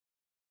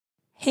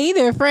Hey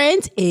there,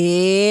 friends.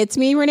 It's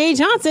me, Renee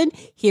Johnson,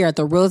 here at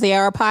the Rose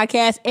Hour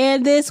Podcast.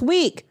 And this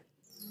week,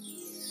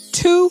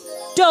 two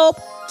dope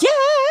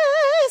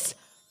guests.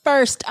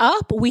 First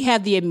up, we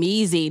have the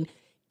amazing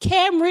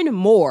Cameron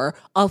Moore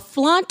of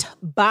Flaunt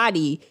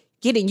Body,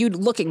 getting you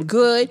looking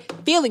good,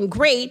 feeling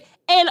great.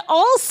 And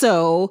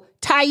also,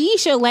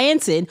 Taisha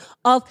Lanson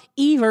of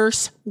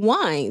Esrever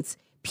Wines.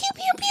 Pew,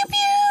 pew, pew, pew.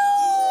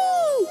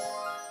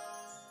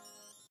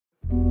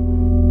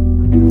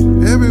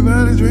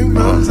 Everybody drink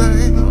rose,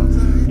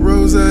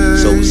 rose.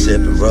 So we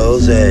sipping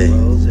rose.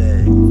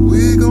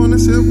 We gonna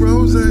sip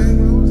rose,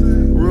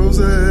 rose.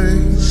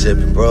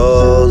 Sipping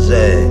rose.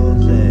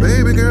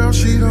 Baby girl,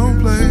 she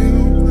don't play.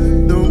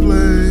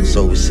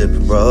 So we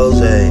sipping rose.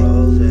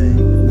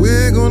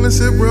 We're gonna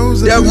sip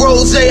rose. That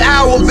rose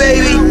hour,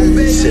 baby.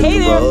 Hey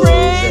there,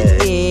 friends.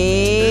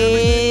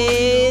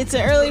 It's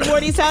an early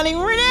morning sounding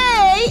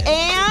Renee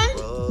and...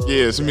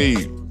 Yeah, it's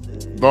me,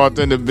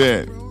 Bartender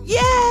Ben. Yeah!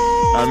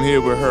 I'm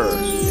here with her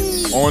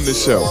on the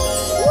show.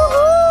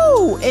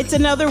 Woohoo! It's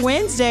another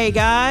Wednesday,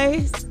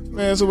 guys.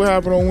 Man, so what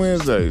happened on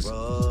Wednesdays?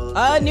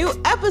 A new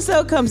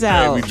episode comes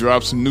out. Hey, we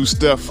dropped some new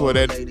stuff for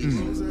that.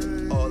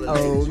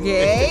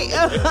 Okay.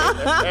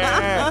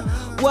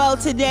 Well,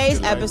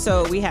 today's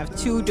episode, we have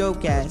two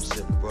dope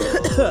guests.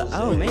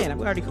 Oh, man, I'm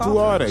already calling. Who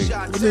are they?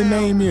 What their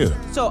name is?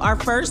 So our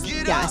first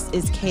guest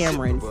is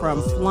Cameron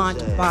from Flaunt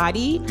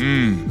Body.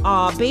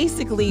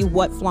 Basically,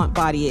 what Flaunt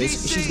Body is,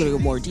 she's going to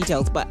go more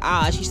details, but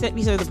she sent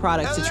me some of the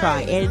products to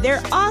try, and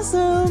they're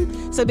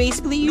awesome. So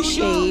basically, you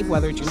shave,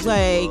 whether it's your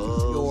leg,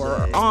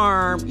 your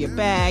arm, your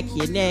back,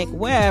 your neck,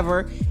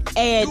 wherever,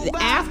 and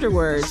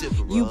afterwards,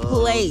 you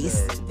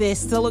place this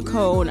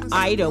silicone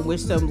item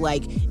with some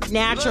like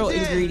natural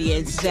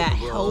ingredients that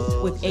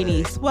help with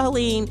any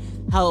swelling,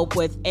 help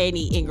with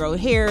any ingrown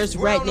hairs,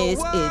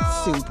 redness.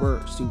 It's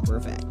super, super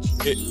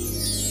effective.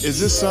 Is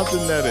this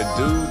something that a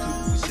dude?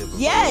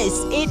 Yes,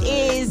 it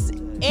is.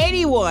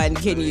 Anyone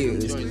can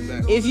use.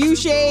 If you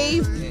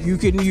shave, you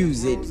can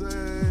use it.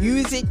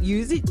 Use it,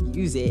 use it,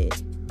 use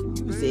it.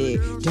 Use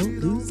it. Don't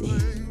lose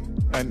it.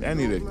 I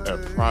need a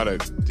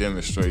product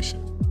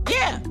demonstration.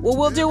 Yeah, well,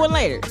 we'll do one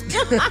later.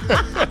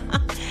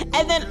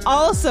 And then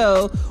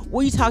also,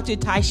 we talked to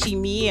Taisha,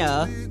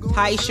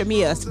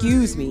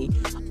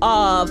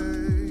 of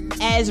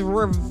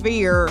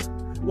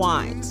Esrever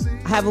Wines.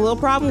 I have a little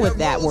problem with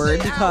that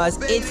word because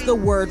it's the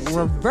word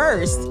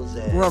reverse.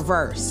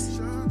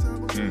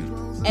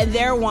 And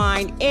their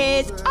wine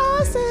is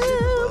awesome.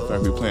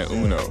 Like we playing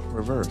Uno,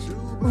 reverse.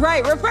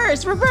 Right,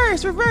 reverse.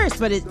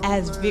 But it's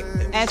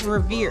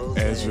Esrever.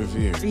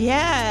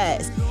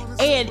 Yes.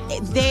 And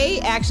they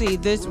actually,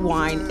 this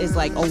wine is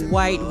like a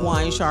white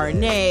wine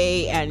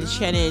Chardonnay and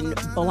Chenin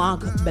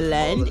Blanc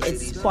blend.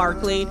 It's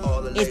sparkling.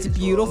 It's a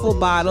beautiful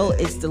bottle.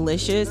 It's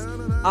delicious.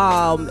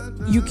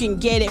 You can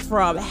get it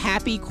from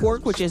Happy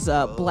Cork, which is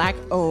a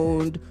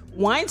Black-owned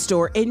wine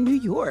store in New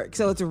York.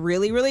 So it's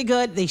really, really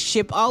good. They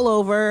ship all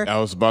over. I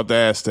was about to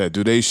ask that.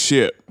 Do they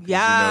ship?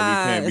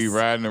 Yeah. We can't be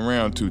riding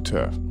around too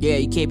tough. Yeah,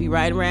 you can't be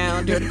riding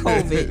around during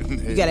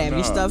COVID. You got to have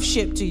your stuff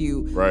shipped to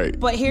you. Right.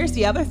 But here's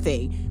the other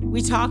thing.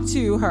 We talked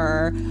to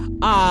her,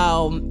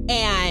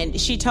 and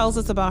she tells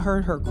us about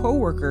her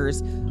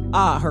co-founders.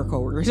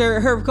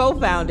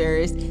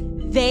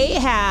 They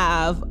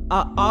have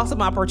an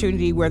awesome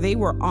opportunity where they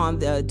were on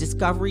the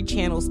Discovery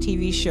Channel's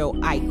TV show,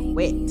 I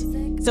Quit.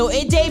 So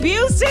it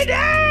debuts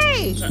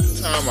today.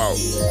 Time out.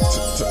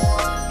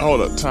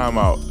 Hold up, time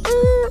out.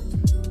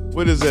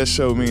 What does that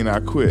show mean, I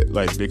quit?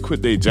 Like, they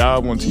quit their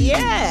job on TV?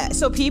 Yeah.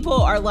 So people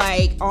are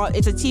like,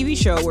 it's a TV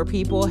show where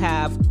people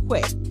have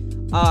quit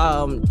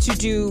to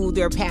do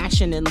their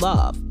passion and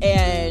love.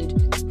 And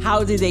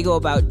how do they go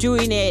about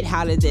doing it?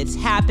 How did this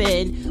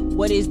happen?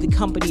 What is the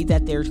company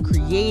that they're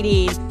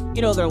creating?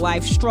 You know, their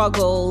life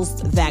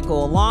struggles that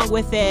go along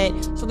with it.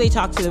 So they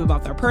talk to them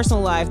about their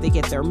personal life. They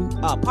get their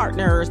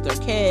partners, their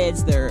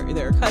kids,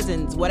 their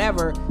cousins,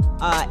 whatever,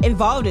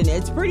 involved in it.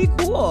 It's pretty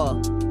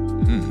cool.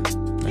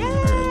 I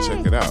gotta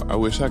check it out. I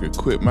wish I could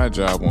quit my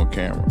job on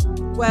camera.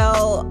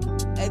 Well,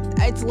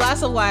 it's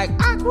less of like,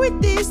 I quit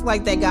this,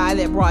 like that guy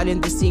that brought in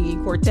the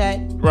singing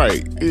quartet.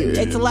 Right. Yeah.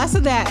 It's less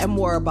of that and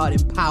more about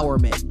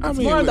empowerment. It's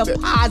more of the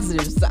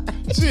positive side.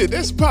 Shit,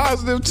 that's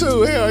positive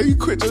too. Hell, you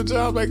quit your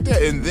job like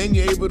that and then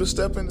you're able to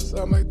step into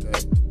something like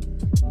that.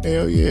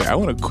 Hell yeah, I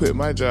want to quit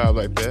my job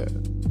like that.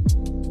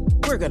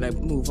 We're going to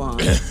move on.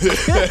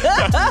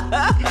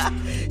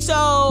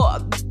 So,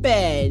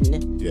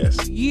 Ben.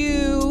 Yes.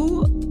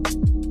 You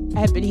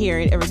have been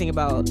hearing everything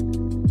about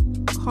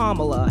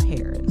Kamala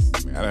Harris.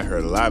 Man, I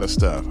heard a lot of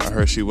stuff. I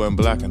heard she wasn't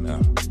black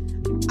enough.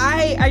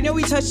 I know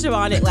we touched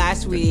on it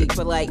last week,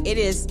 but like it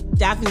is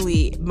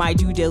definitely my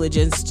due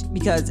diligence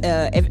because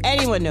if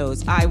anyone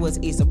knows, I was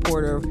a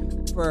supporter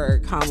for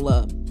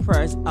Kamala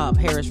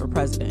Harris for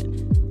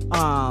president.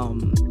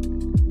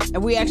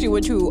 And we actually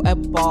went to a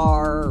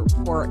bar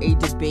for a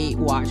debate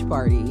watch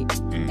party,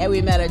 and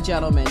we met a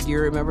gentleman. Do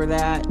you remember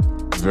that?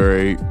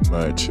 Very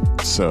much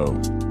so.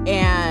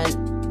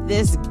 And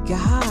this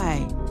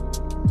guy,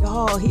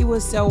 he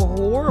was so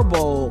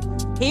horrible.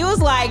 He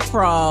was like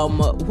from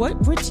what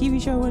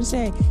TV show I want to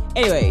say?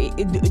 Anyway,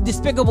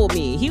 Despicable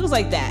Me. He was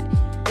like that.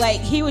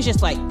 Like he was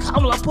just like,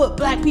 Kamala put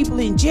black people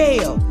in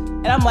jail.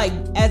 And I'm like,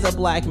 as a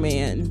black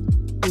man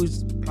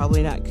who's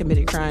probably not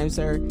committed crimes,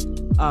 sir,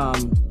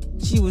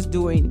 she was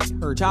doing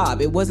her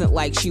job. It wasn't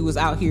like she was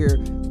out here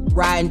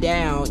riding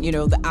down,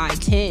 the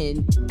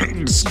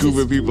I-10.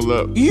 Scooping people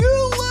up. You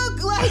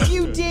look like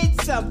you did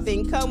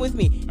something. Come with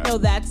me. No,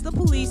 that's the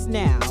police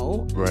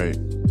now. Right.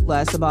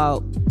 Less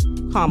about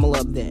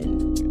Kamala then.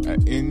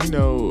 And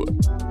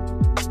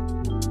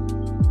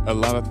a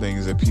lot of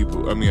things that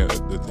people,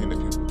 the thing that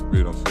people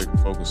really don't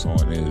focus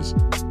on is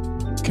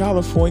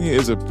California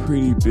is a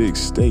pretty big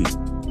state.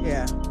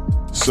 Yeah.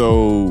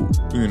 So,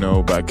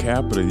 by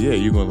capita,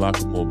 you're going to lock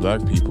up more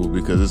black people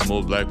because there's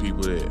more black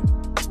people there.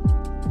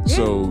 Yeah.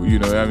 So,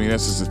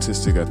 that's a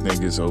statistic I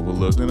think is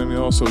overlooked. And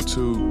also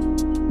too,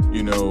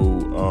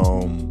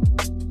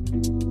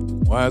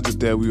 why is it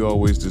that we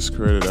always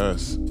discredit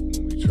us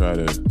when we try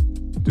to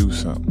do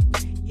something?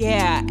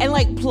 Yeah, and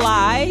like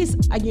Plies,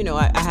 I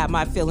have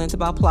my feelings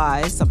about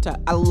Plies. Sometimes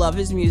I love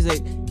his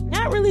music.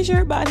 Not really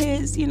sure about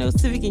his,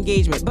 civic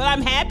engagement, but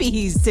I'm happy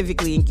he's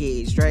civically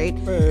engaged, right?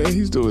 Man,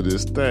 he's doing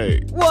this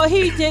thing. Well,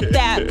 he did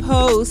that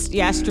post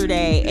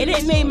yesterday, and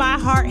it made my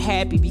heart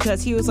happy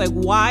because he was like,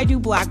 why do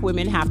black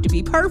women have to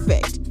be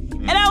perfect?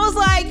 And I was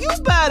like, you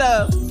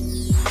better.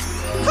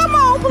 Come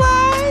on,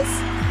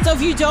 Plies. So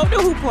if you don't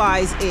know who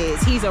Plies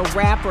is, he's a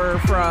rapper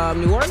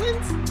from New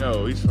Orleans?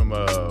 No, he's from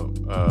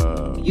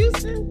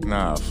Houston?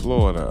 Nah,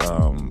 Florida.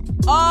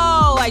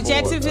 Like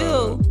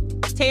Jacksonville,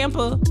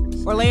 Tampa,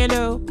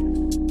 Orlando,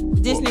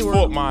 Disney World.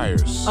 Fort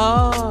Myers.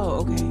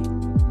 Oh,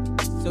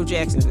 okay. So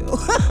Jacksonville.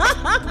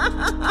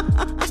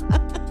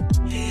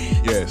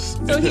 Yes.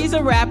 So he's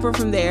a rapper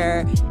from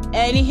there,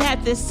 and he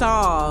had this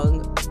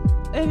song.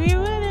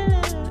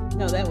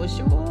 No, that was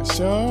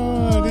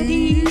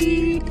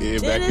Shorty. Yeah,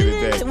 back in the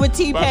day. With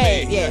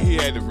T-Pain, yeah. He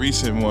had the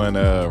recent one,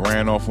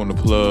 Ran Off on the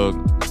Plug.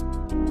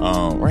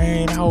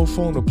 Ran Off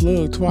on the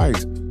Plug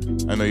twice.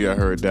 I know y'all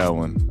heard that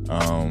one.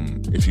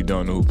 If you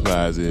don't know who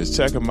Plies is,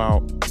 check him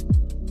out.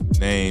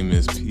 Name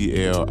is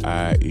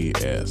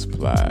Plies.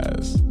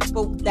 Plies.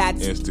 Well,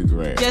 that's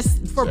Instagram.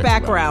 Just for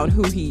background,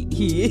 who he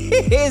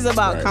is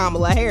about right.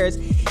 Kamala Harris.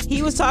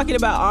 He was talking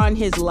about on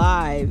his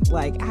live,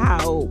 like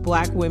how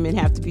black women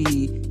have to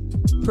be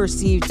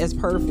perceived as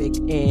perfect,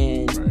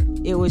 and right.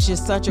 It was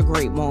just such a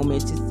great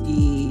moment to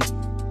see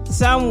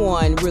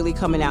someone really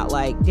coming out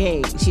like,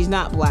 dang, she's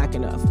not black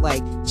enough.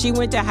 Like, she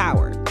went to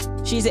Howard.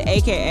 She's an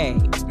AKA.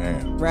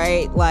 Damn.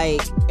 Right? Like,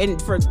 and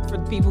for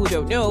people who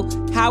don't know,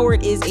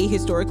 Howard is a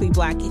historically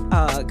black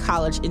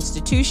college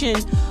institution,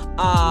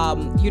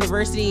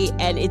 university,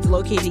 and it's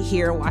located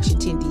here in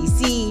Washington,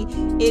 D.C.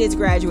 It has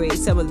graduated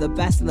some of the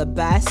best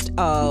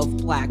of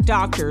black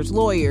doctors,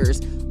 lawyers,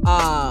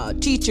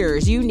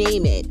 teachers, you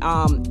name it.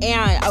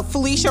 And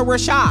Felicia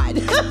Rashad,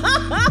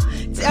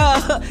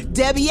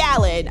 Debbie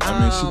Allen.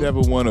 She never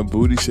won a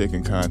booty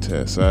shaking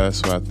contest, so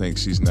that's why I think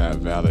she's not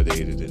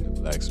validated in the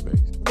black space.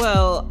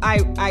 Well,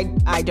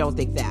 I don't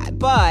think that,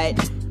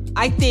 but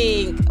I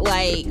think,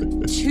 like,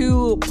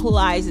 to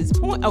Plies'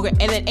 point, okay,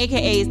 and then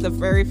AKA is the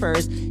very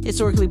first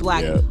historically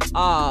black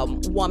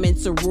woman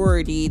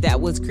sorority that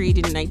was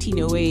created in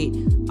 1908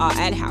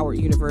 at Howard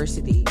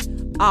University.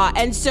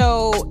 And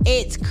so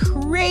it's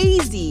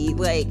crazy,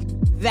 like,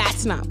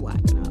 that's not black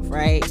enough,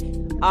 right?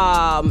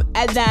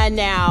 And then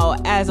now,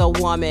 as a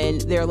woman,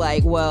 they're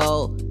like,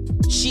 well,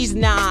 she's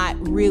not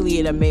really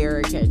an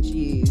American.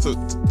 She's an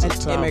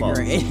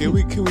immigrant.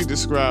 Can we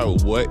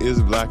describe what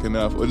is black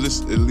enough? Or at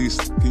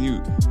least do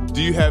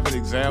you have an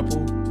example?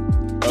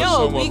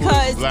 No,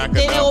 because then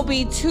it will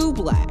be too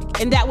black.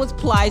 And that was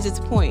Plies'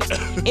 point.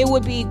 It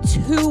would be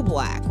too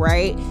black,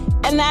 right?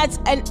 And that's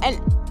and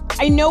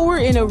I know we're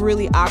in a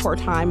really awkward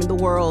time in the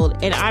world,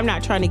 and I'm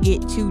not trying to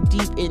get too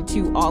deep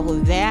into all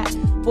of that.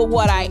 But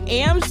what I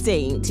am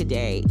saying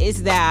today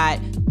is that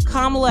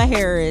Kamala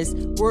Harris,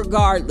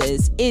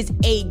 regardless, is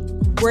a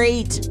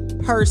great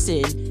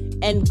person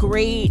and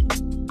great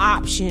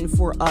option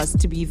for us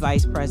to be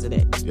vice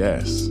president.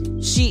 Yes.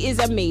 She is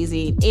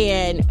amazing,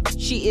 and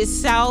she is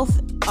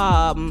South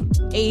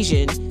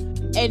Asian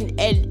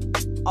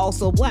and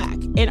also black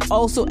and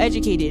also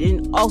educated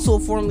and also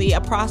formerly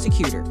a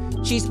prosecutor.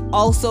 She's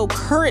also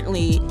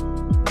currently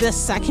the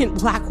second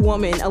black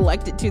woman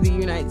elected to the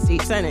United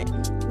States Senate,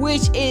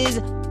 which is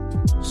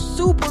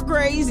super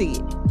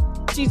crazy.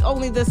 She's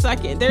only the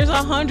second. There's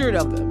 100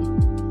 of them.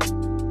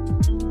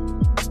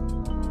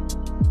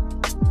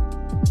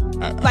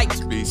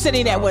 I'm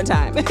sitting at one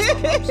time. I'm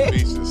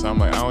speechless. I'm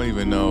like, I don't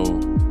even know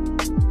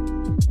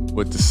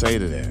what to say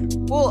to that.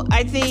 Well,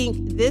 I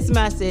think this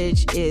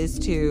message is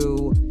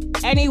to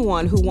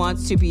anyone who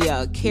wants to be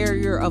a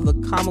carrier of the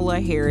Kamala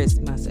Harris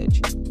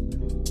message.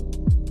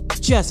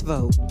 Just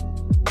vote.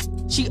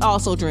 She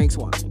also drinks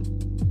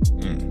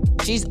wine.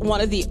 She's one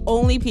of the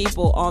only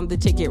people on the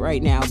ticket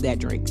right now that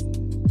drinks.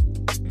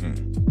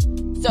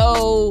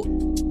 So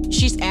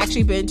she's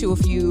actually been to a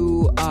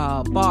few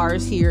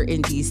bars here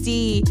in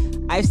DC.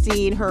 I've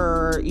seen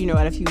her,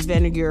 at a few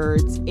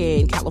vineyards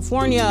in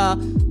California.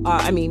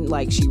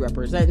 She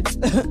represents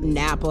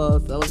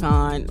Napa,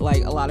 Silicon,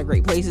 like a lot of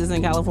great places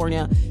in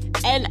California.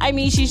 And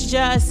she's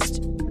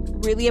just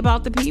really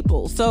about the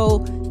people.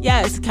 So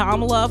yes,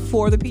 Kamala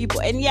for the people.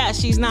 And yes,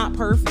 she's not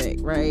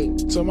perfect, right?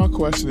 So my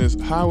question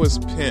is, how is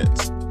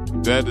Pence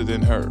better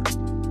than her?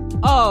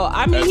 Oh,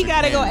 he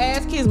got to go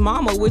ask his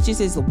mama, which is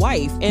his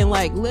wife. And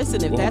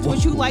listen, if that's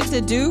what you like to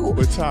do,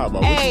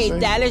 hey,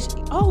 that is,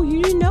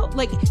 you didn't know?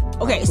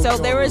 Okay, so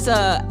there was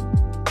a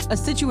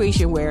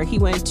situation where he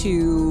went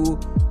to,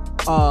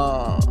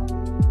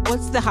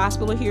 what's the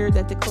hospital here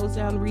that they closed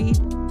down, Reed?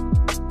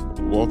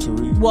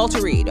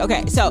 Walter Reed.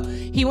 Okay, so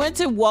he went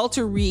to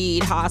Walter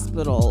Reed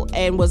Hospital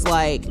and was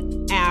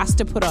asked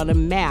to put on a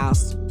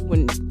mask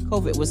when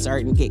COVID was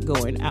starting to get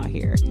going out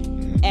here.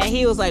 And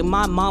he was like,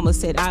 my mama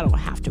said I don't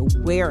have to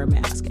wear a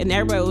mask. And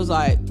everybody was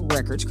like,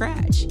 record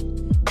scratch.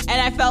 And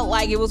I felt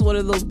like it was one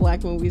of those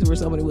black movies where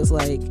somebody was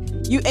like,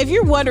 if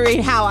you're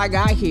wondering how I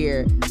got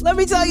here, let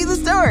me tell you the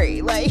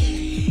story.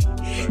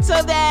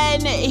 So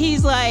then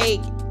he's like,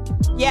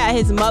 yeah,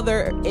 his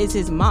mother is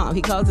his mom.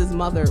 He calls his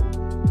mother,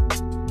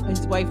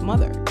 his wife,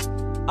 mother.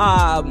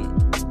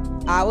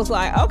 I was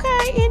like,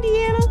 okay,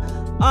 Indiana.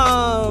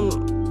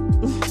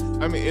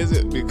 Is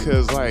it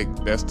because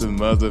that's the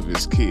mother of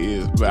his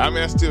kids? But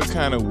that's still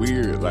kind of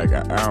weird. I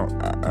don't.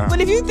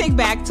 But if you think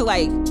back to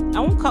I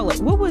won't call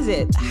it. What was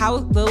it?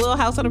 The Little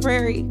House on the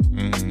Prairie.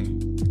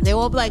 Mm-hmm. They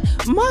won't be like,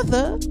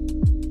 mother.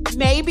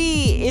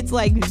 Maybe it's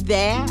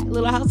that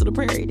Little House on the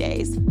Prairie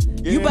days.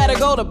 Yeah. You better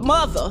go to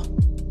mother.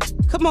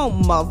 Come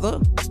on,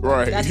 mother.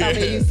 Right. That's how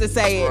they used to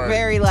say it. Right.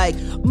 Very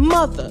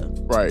mother.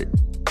 Right.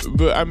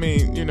 But I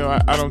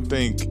don't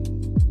think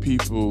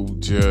people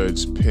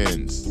judge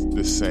Pence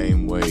the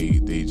same way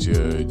they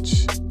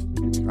judge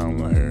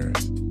Kamala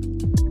Harris.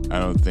 I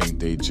don't think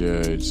they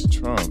judge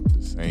Trump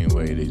the same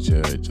way they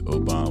judge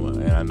Obama.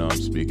 And I know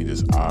I'm speaking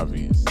just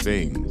obvious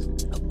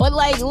things. But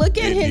look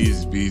at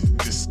his...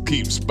 just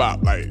keep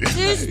spotlight.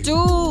 This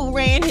dude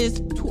ran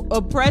his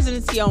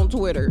presidency on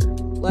Twitter.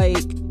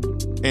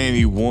 And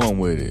he won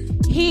with it.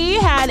 He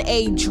had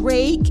a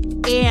Drake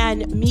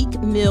and Meek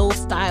Mill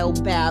style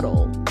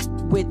battle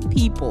with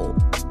people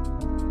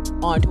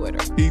on Twitter.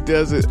 He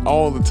does it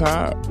all the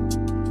time.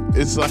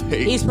 It's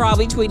he's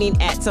probably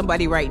tweeting at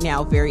somebody right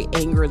now very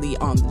angrily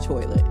on the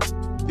toilet.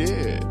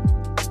 Yeah.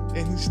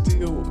 And he's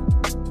still...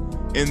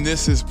 And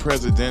this is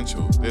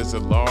presidential. There's a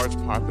large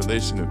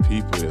population of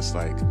people that's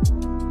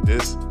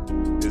this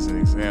is an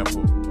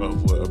example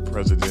of what a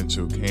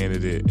presidential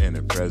candidate and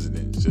a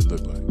president should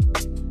look like.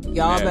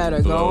 Y'all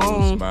better go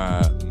on.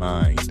 My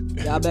mind.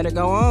 Y'all better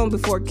go on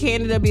before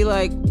Canada be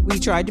like, we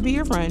tried to be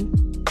your friend.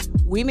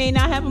 We may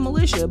not have a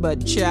militia,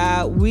 but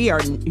child, we're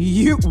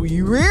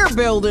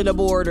building a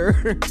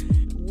border.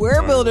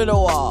 We're building a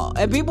wall.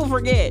 And people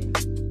forget,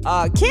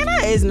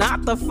 Canada is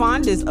not the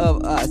fondest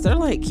of us. They're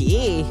like,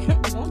 yeah,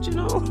 don't you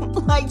know?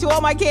 To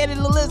all my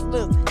Canada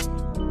listeners,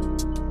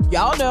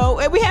 y'all know.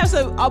 And we have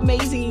some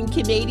amazing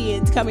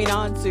Canadians coming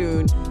on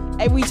soon.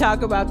 And we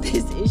talk about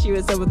this issue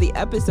in some of the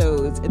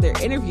episodes and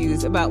their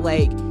interviews about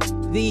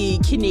the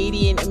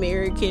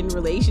Canadian-American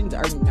relations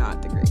are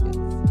not the greatest.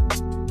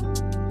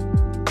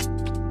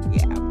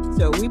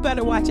 So we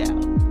better watch out.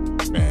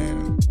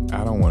 Man,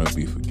 I don't want to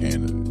beef with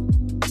Canada.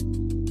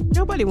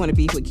 Nobody want to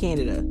beef with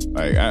Canada.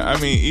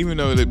 Even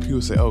though that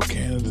people say, "Oh,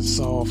 Canada's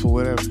soft" or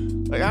whatever.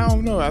 I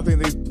don't know. I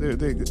think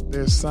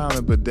they're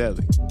silent but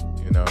deadly.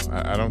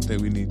 I don't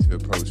think we need to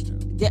approach them.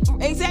 Yeah,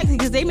 exactly,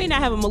 because they may not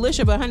have a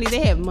militia, but honey,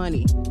 they have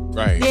money.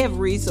 Right. They have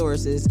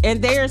resources,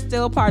 and they're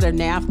still part of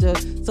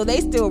NAFTA, so they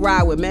still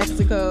ride with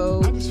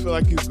Mexico. I just feel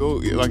like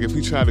if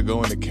we try to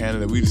go into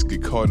Canada, we just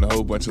get caught in a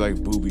whole bunch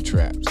of booby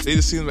traps. They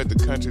just seem like the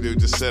country that would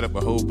just set up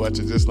a whole bunch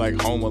of just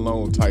Home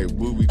Alone type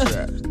booby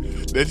traps.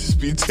 They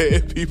just be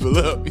tearing people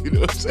up, you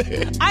know what I'm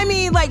saying?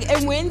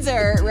 In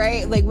Windsor,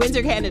 right?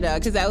 Windsor, Canada,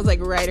 because that was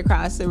right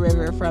across the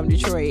river from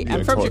Detroit.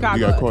 I'm from Chicago.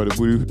 You got caught a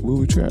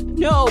booby trap?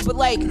 No, but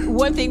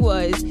one thing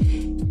was,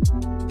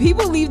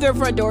 people leave their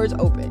front doors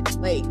open,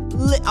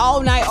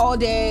 all night, all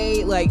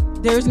day.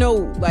 There's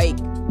no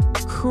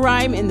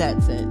crime in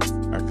that sense.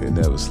 I could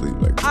never sleep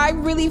like that. I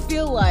really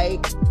feel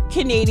like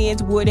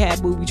Canadians would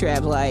have booby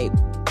traps.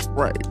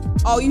 Right.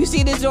 Oh, you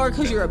see this door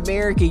because you're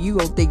American, you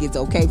gonna think it's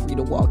okay for you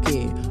to walk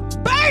in.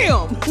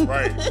 Bam!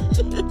 Right.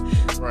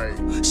 Right.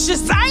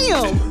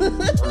 Shazam!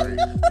 Right.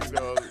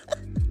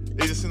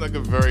 They just seem like a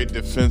very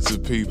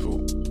defensive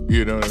people.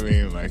 You know what I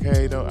mean?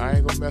 Hey, no, I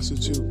ain't gonna mess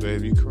with you,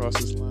 baby. You cross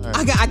this line.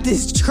 I got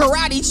this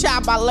karate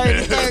chop I learned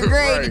in third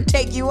grade to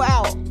take you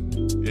out.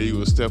 Yeah, you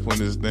will step on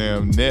this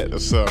damn net or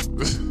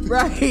something.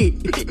 Right.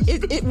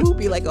 It will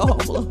be like a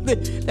Home Alone.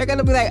 They're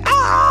gonna be like,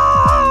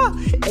 ah!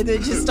 And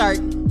then just start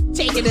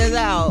taking us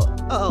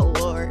out. Oh,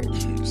 Lord.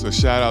 So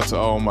shout out to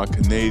all my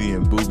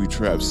Canadian booby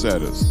trap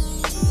setters.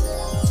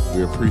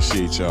 We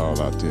appreciate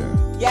y'all out there.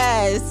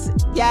 Yes.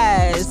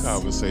 This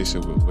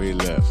conversation went way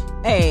left.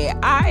 Hey,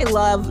 I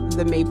love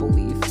the maple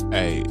leaf.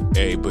 Hey,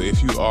 but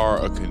if you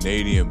are a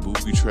Canadian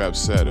booby trap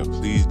setter,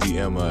 please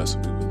DM us.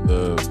 We would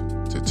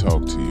love to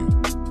talk to you.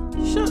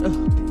 Shut up.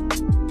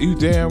 You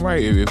damn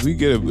right. If we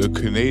get a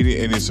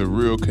Canadian, and it's a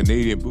real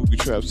Canadian booby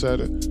trap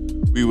setter,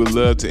 we would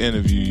love to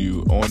interview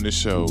you on the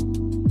show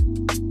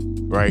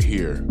right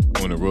here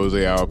on the Rose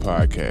Hour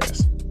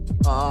podcast.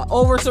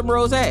 Over some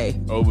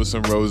rosé. Over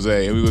some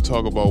rosé. And we will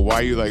talk about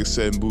why you like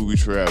setting booby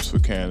traps for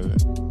Canada.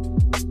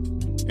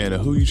 And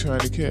who you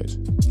trying to catch.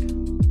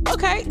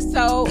 Okay,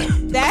 so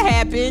that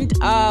happened.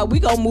 We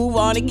gonna move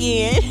on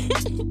again.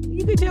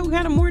 You can tell what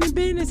kind of morning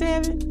Ben is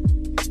having.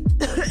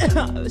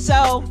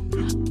 So,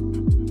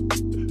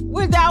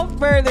 without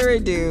further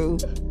ado,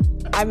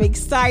 I'm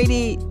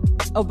excited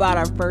about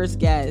our first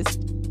guest.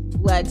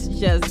 Let's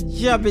just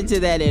jump into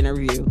that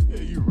interview.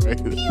 Yeah, you right.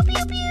 Pew,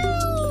 pew, pew.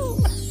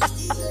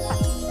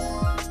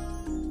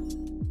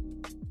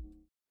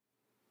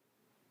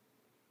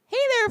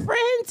 Hey there,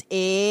 friends.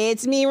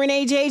 It's me,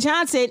 Renee J.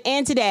 Johnson,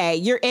 and today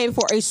you're in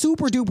for a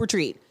super duper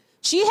treat.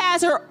 She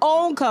has her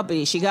own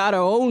company. She got her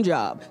own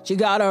job. She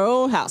got her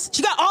own house.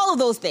 She got all of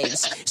those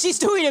things. She's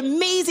doing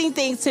amazing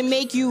things to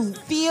make you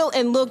feel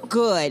and look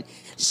good.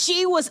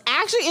 She was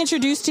actually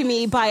introduced to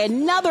me by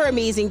another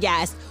amazing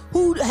guest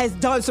who has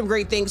done some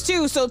great things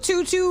too. So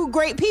two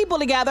great people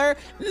together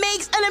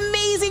makes an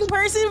amazing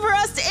person for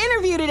us to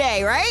interview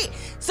today, right?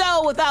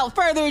 So without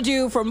further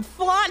ado, from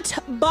Flaunt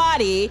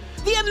Body,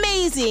 the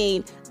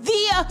amazing,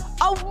 the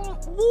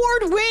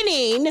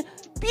award-winning,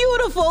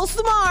 beautiful,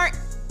 smart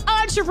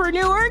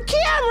entrepreneur,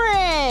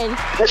 Cameron.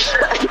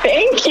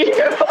 Thank you.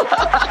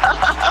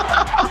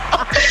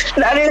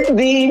 That is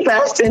the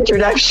best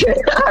introduction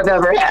I've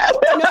ever had.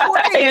 No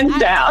worries. Hands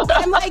down.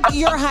 I'm like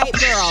your hype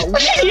girl.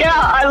 Yeah,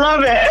 I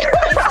love it.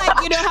 It's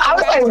like, you know how I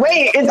was like,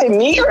 wait, is it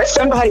me or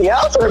somebody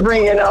else we're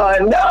bringing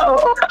on?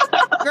 No.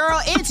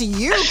 girl, it's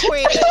you,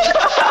 queen.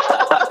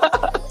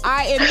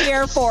 I am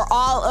here for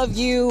all of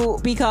you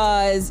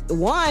because,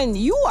 one,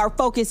 you are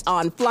focused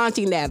on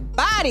flaunting that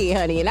body,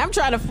 honey, and I'm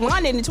trying to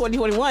flaunt it in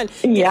 2021.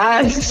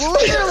 Yes.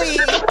 Literally,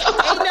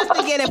 ain't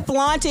nothing getting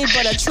flaunted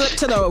but a trip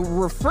to the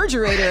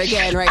refrigerator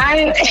again,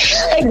 right?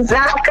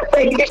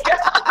 Exactly.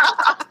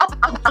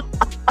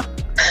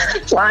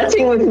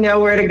 Flaunting with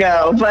nowhere to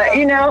go, but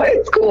you know,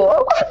 it's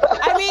cool.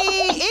 I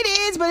mean, it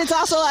is, but it's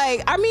also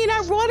like, I mean,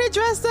 I want to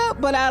dress up,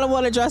 but I don't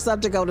want to dress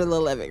up to go to the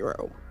living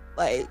room.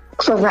 Like,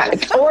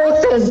 correct. Or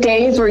it's those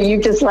days where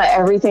you just let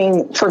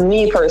everything, for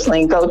me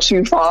personally, go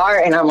too far,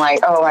 and I'm like,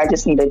 oh, I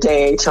just need a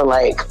day to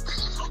like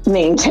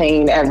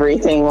maintain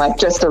everything, like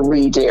just a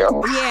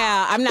redo.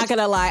 Yeah, I'm not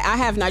gonna lie, I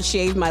have not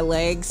shaved my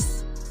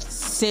legs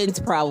since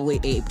probably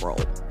April.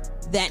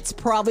 That's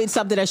probably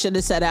something I should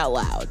have said out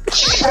loud.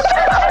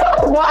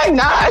 Why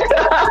not?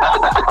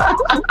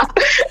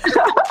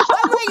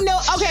 I'm like, no,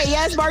 okay,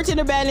 yes,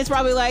 bartender Ben is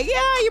probably like,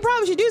 yeah, you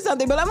probably should do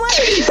something, but I'm like,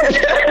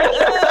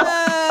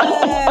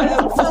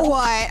 for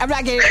what? I'm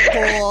not getting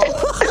cool.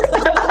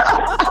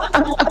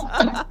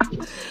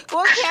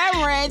 Well,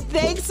 Cameron,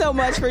 thanks so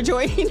much for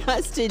joining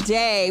us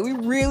today. We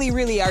really,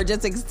 really are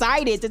just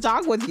excited to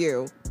talk with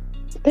you.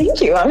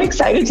 Thank you. I'm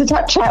excited to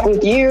chat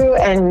with you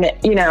and,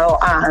 you know,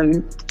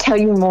 tell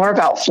you more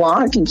about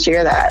Flaunt and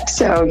share that.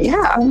 So,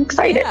 yeah, I'm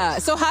excited. Yeah.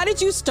 So how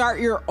did you start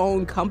your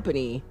own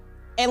company?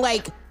 And,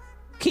 like,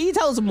 can you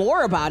tell us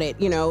more about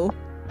it, you know,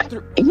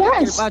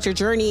 yes, about your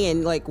journey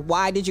and, like,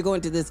 why did you go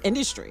into this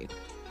industry?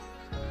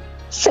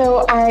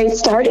 So I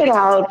started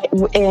out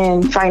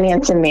in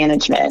finance and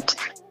management.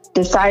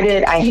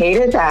 Decided I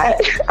hated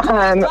that,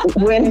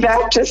 went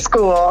back to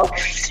school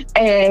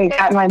and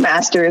got my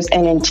master's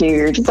in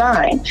interior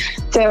design.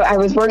 So I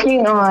was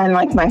working on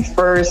like my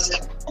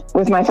first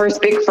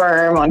big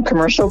firm on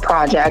commercial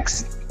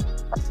projects.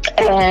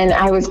 And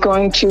I was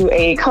going to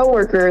a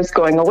coworker's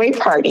going away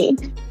party.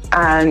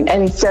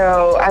 And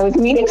so I was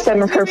meeting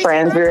some of her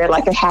friends. We were at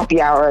like a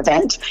happy hour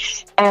event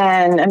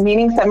and I'm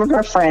meeting some of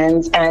her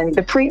friends. And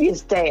the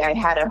previous day I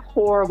had a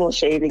horrible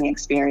shaving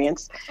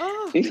experience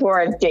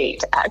before a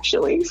date,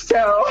 actually.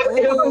 So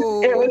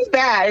it was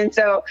bad. And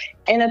so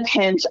in a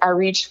pinch, I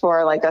reached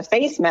for like a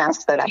face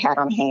mask that I had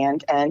on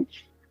hand and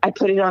I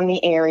put it on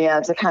the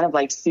area to kind of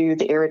like soothe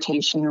the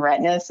irritation and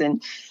redness.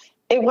 And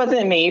it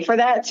wasn't made for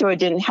that, so it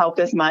didn't help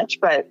as much.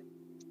 But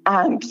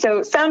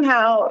so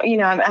somehow, you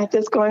know, I'm at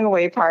this going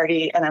away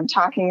party and I'm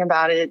talking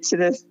about it to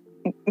this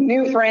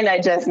new friend I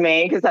just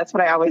made, because that's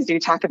what I always do,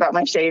 talk about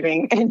my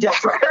shaving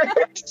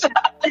endeavors.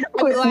 I'm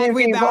glad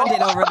we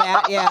bonded over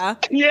that, yeah.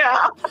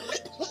 Yeah.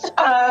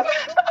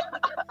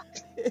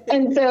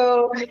 And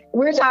so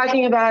we're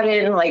talking about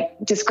it and like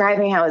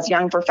describing how as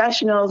young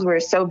professionals,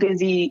 we're so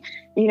busy,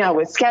 you know,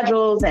 with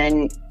schedules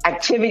and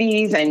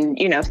activities and,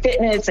 you know,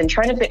 fitness and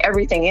trying to fit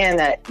everything in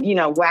that, you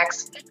know,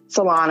 wax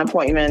salon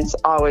appointments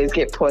always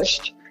get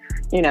pushed,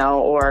 you know,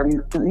 or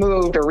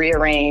moved or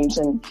rearranged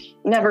and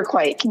never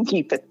quite can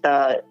keep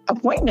the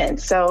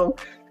appointments. So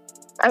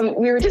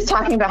we were just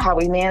talking about how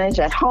we manage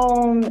at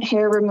home,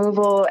 hair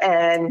removal,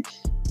 and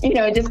you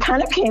know, it just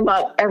kind of came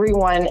up.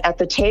 Everyone at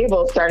the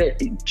table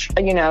started,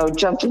 you know,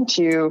 jumped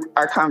into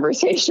our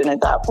conversation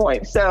at that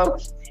point. So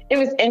it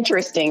was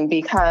interesting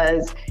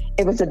because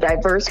it was a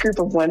diverse group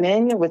of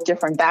women with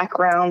different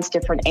backgrounds,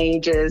 different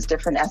ages,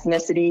 different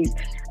ethnicities,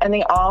 and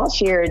they all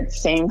shared the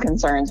same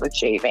concerns with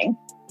shaving.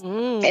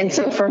 And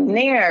so from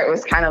there, it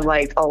was kind of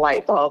like a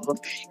light bulb,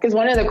 because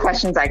one of the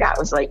questions I got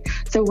was like,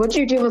 so what'd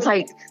you do with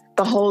like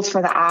the holes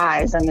for the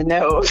eyes and the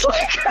nose?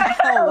 Like,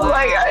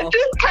 like I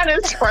just kind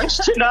of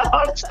scrunched it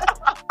up.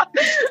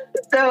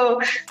 So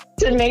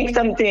to make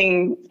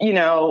something, you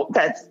know,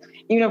 that's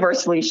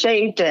universally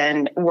shaped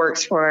and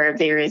works for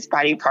various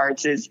body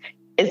parts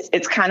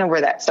it's kind of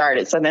where that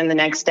started. So then the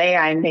next day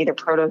I made a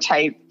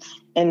prototype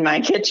in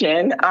my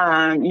kitchen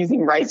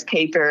using rice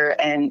paper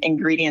and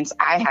ingredients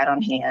I had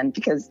on hand,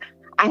 because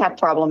I have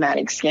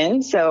problematic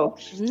skin. So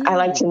I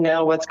like to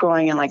know what's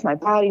going in like my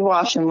body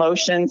wash and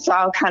lotion. So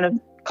I'll kind of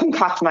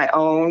concoct my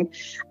own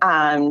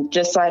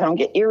just so I don't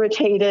get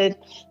irritated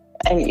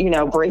and, you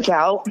know, break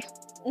out.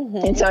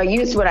 And so I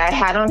used what I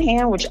had on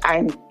hand, which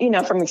I, you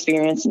know, from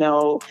experience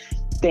know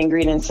the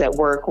ingredients that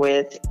work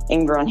with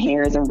ingrown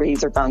hairs and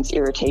razor bumps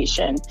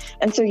irritation.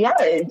 And so, yeah,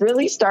 it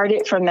really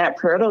started from that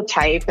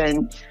prototype,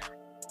 and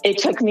it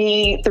took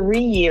me 3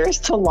 years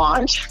to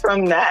launch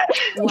from that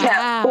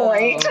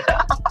point.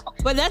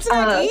 But that's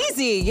not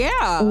easy.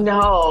 Yeah.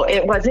 No,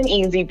 it wasn't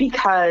easy,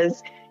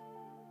 because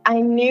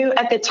I knew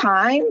at the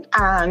time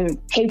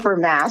paper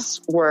masks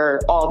were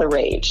all the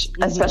rage,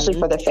 especially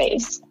for the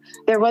face.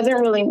 There wasn't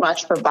really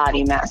much for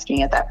body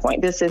masking at that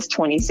point. This is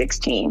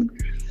 2016.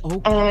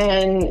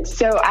 And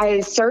so I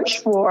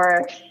searched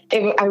for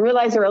it. I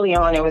realized early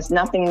on it was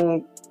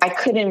nothing. I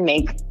couldn't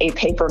make a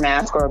paper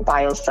mask or a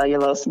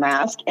biocellulose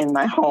mask in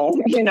my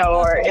home, you know,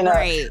 or in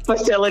a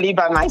facility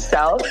by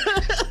myself.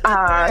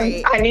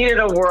 I needed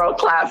a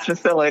world-class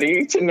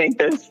facility to make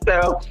this.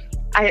 So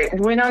I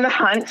went on the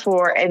hunt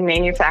for a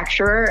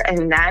manufacturer,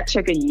 and that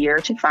took a year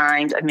to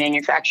find a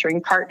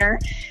manufacturing partner,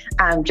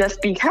 just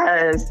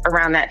because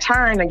around that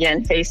time,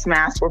 again, face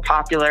masks were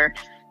popular.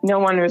 No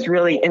one was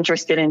really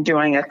interested in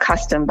doing a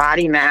custom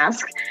body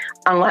mask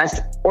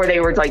or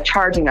they were like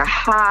charging a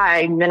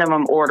high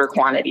minimum order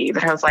quantity.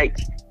 But I was like,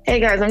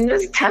 hey guys, I'm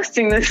just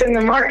testing this in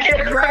the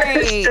market.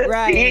 See.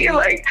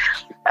 Like,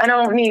 I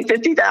don't need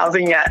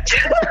 50,000 yet.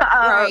 Can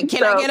I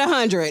get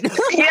 100?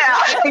 Yeah,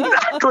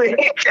 exactly.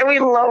 Can we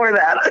lower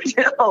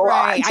that a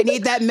lot? I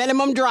need that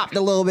minimum dropped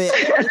a little bit.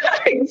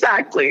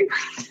 Exactly.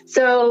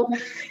 So,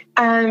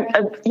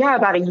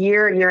 about a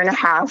year and a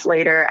half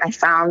later, I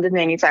found a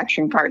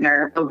manufacturing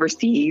partner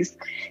overseas,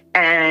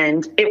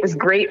 and it was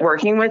great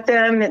working with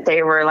them.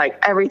 They were like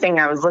everything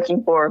I was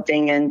looking for,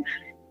 being in,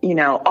 you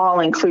know,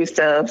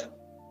 all-inclusive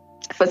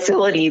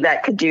facility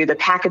that could do the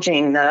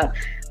packaging, the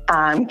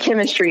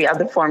chemistry of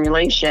the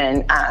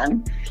formulation,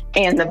 and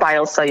the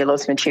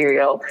biocellulose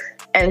material.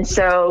 And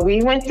so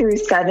we went through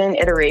 7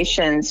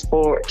 iterations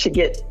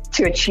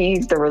to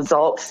achieve the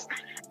results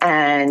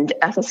and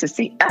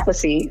efficacy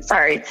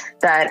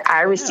that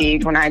I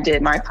received when I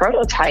did my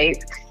prototype.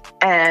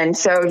 And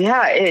so,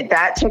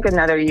 that took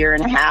another year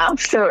and a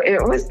half. So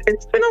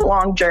it's been a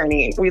long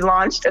journey. We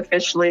launched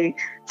officially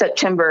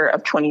September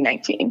of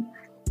 2019.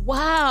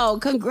 Wow,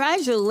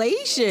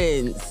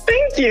 congratulations.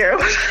 Thank you.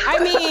 I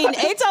mean,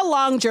 it's a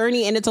long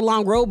journey and it's a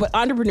long road, but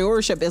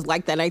entrepreneurship is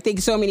like that. I think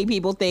so many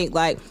people think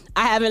like,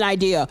 I have an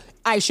idea,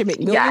 I should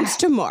make millions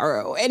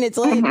tomorrow. And it's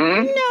like,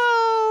 no,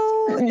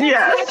 that's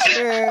not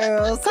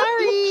true.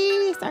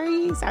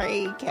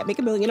 Sorry. Can't make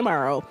 $1 million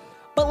tomorrow.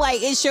 But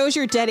like, it shows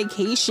your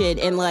dedication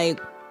and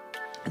like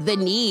the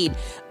need.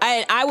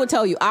 I will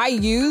tell you, I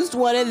used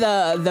one of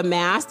the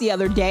masks the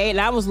other day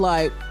and I was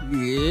like,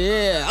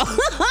 yeah.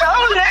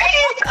 Oh, nice.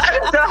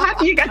 I'm so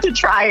happy you got to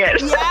try it.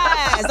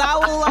 Yes. I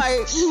was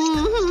like,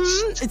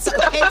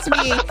 It's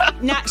me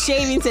not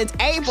shaving since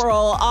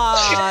April.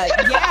 That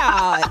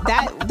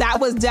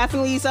was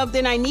definitely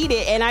something I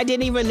needed and I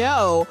didn't even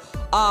know.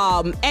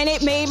 And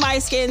it made my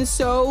skin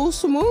so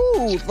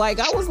smooth. Like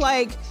I was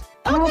like,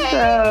 okay,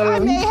 I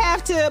may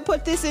have to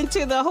put this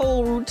into the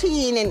whole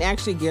routine and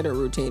actually get a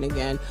routine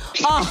again.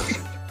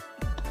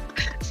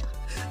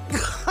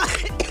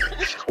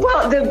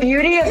 Well, the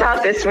beauty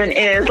about this one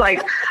is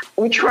like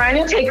we're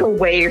trying to take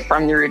away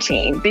from the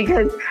routine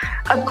because,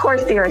 of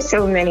course, there are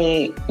so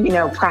many,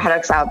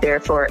 products out there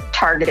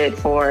targeted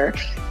for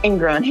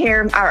ingrown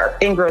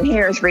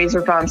hairs,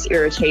 razor bumps,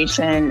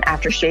 irritation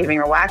after shaving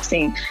or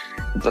waxing.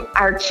 But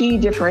our key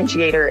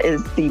differentiator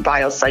is the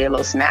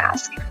biocellulose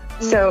mask.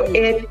 So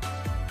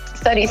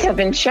studies have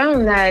been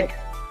shown that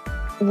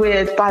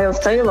with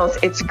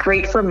biocellulose, it's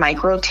great for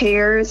micro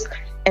tears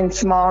and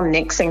small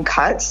nicks and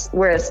cuts,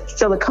 whereas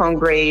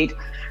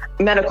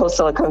medical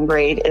silicone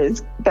grade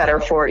is better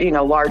for,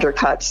 larger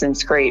cuts and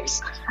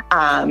scrapes.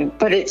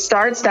 But it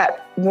starts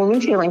that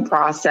wound healing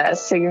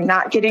process. So you're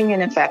not getting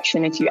an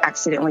infection if you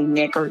accidentally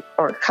nick or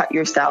cut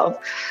yourself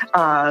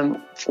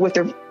with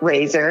a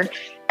razor,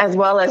 as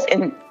well as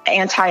an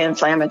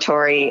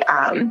anti-inflammatory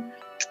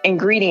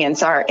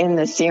ingredients are in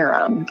the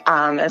serum,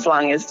 as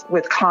long as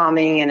with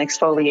calming and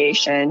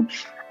exfoliation.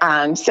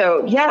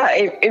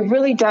 It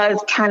really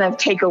does kind of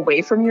take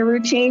away from your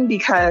routine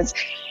because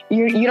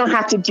you don't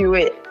have to do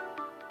it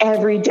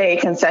every day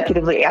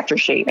consecutively after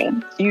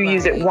shaving. You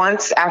use it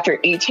once after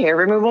each hair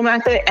removal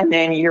method, and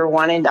then you're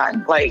one and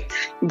done. Like,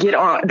 get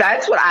on.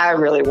 That's what I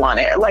really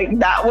wanted. Like,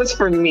 that was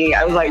for me.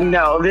 I was like,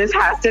 no, this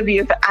has to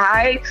be.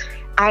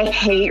 I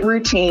hate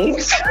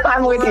routines.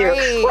 I'm with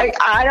you. Like,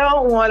 I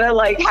don't want to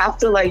like have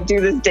to like do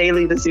this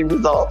daily to see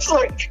results.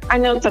 Like, I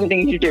know some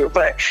things you do,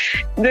 but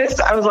this,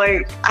 I was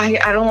like,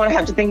 I don't want to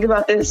have to think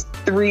about this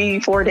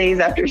 3-4 days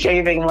after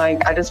shaving.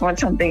 Like, I just want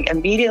something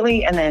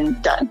immediately and then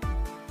done.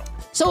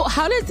 So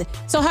how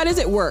does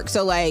it work?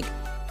 So like,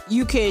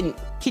 can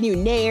you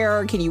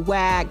nair, can you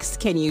wax,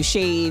 can you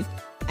shave,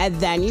 and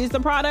then use the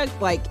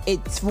product? Like,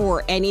 it's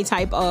for any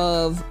type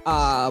of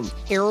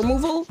hair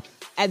removal,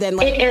 and then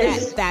like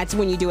that's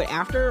when you do it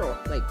after, or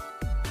like,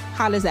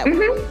 how does that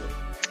work?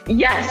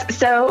 Yes,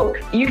 so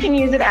you can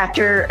use it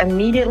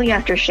immediately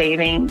after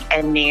shaving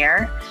and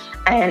nair,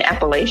 and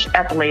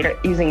epilator,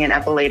 using an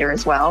epilator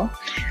as well.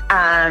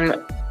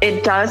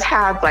 It does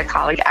have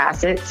glycolic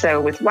acid,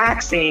 so with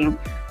waxing,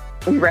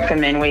 we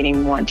recommend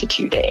waiting 1 to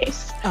 2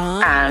 days.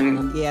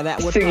 Yeah,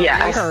 that would probably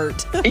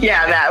hurt.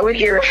 Yeah, that would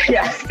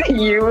yes,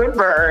 you would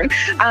burn.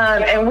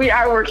 And we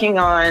are working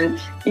on,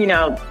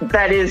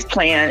 that is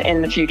planned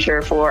in the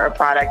future for a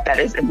product that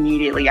is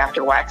immediately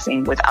after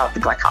waxing without the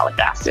glycolic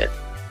acid.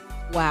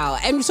 Wow.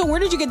 And so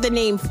where did you get the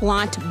name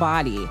Flaunt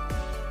Body?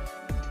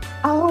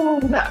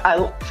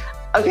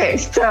 Okay,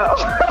 so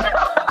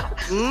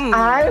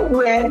I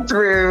went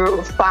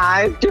through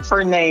 5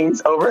 different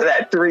names over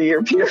that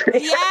 3-year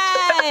period.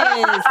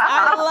 Yes,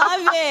 I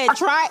love it.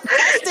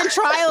 Test and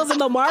trials in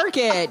the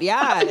market.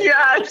 Yeah.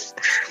 Yes.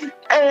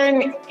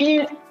 And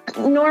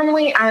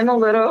normally I'm a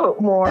little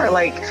more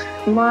like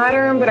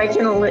modern, but I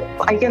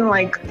can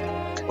like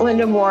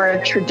lend a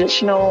more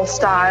traditional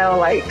style.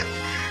 Like,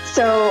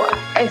 so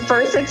at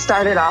first it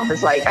started off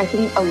as like, I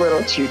think a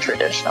little too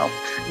traditional.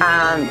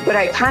 But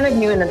I kind of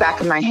knew in the back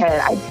of my head,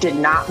 I did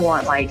not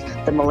want like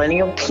the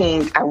millennial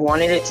pink. I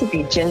wanted it to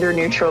be gender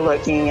neutral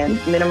looking and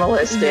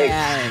minimalistic.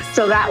 Yes.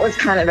 So that was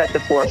kind of at the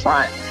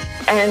forefront.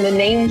 And the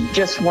names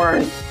just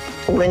weren't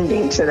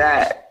lending to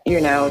that,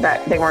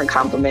 that they weren't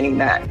complementing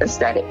that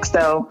aesthetic.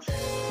 So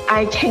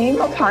I came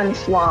upon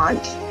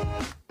Flaunt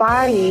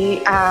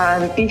Body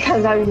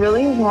because I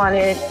really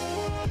wanted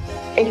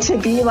it to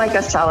be like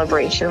a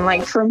celebration.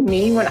 Like, for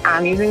me, when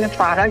I'm using the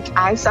product,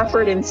 I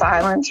suffered in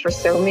silence for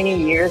so many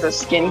years of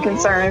skin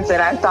concerns that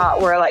I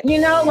thought were like,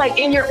 like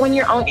in your own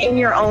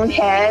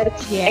head,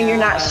 and you're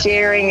not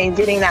sharing and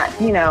getting that,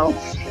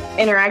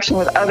 interaction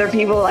with other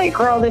people. Like,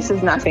 girl, this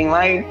is nothing.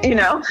 Like, or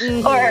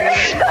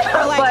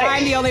like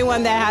I'm the only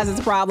one that has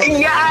this problem.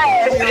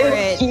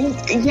 Yes.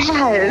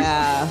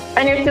 Yeah.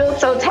 And it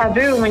feels so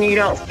taboo when you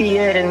don't see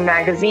it in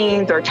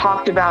magazines or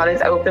talked about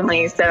as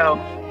openly. So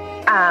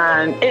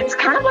it's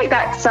kind of like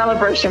that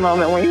celebration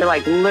moment when you're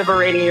like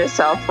liberating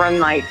yourself from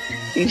like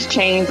these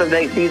chains of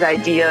these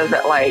ideas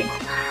that like,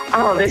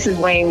 oh, this is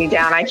weighing me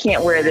down. I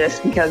can't wear this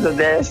because of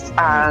this.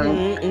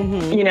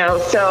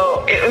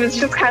 So it was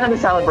just kind of a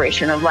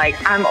celebration of like,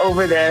 I'm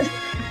over this.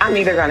 I'm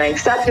either going to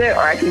accept it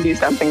or I can do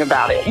something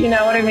about it. You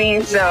know what I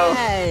mean? So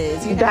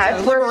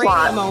that's where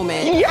Flaunt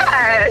moment.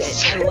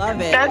 Yes. I love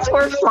it. That's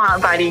where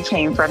Flaunt Body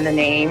came from, the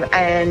name.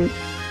 And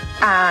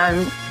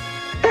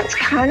that's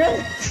kind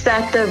of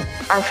set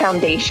our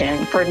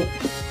foundation for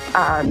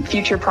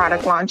future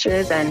product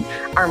launches and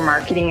our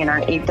marketing and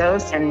our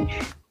ethos. And,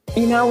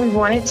 we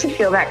wanted to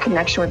feel that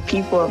connection with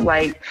people of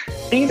like,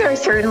 these are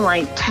certain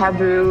like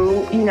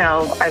taboo,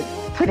 I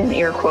put in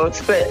air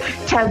quotes, but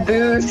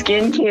taboo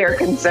skincare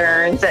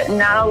concerns that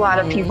not a lot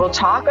of people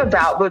talk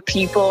about, but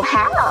people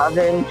have.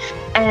 And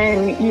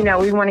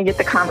we want to get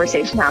the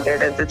conversation out there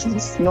that this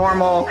is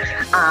normal.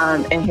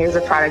 And here's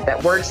a product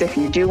that works if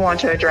you do want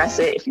to address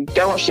it. If you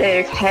don't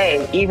shave,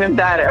 hey, even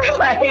better.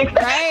 Like,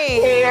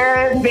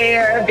 here,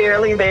 there,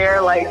 barely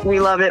there. Like, we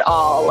love it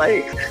all.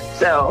 Like,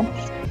 so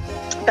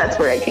that's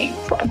where I came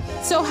from.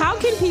 So how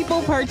can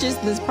people purchase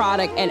this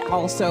product and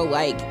also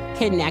like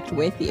connect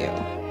with you?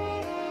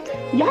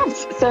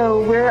 Yes.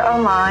 So we're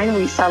online.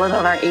 We sell it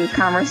on our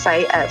e-commerce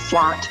site at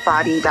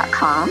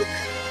flauntbody.com.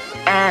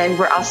 And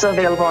we're also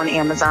available on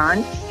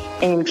Amazon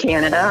in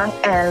Canada.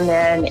 And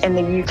then in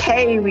the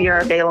UK, we are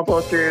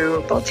available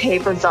through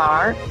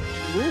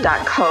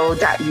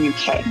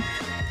beautébazaar.co.uk.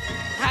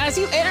 As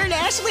you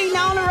internationally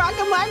known to rock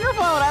a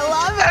microphone. I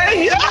love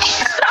it.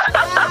 Yes.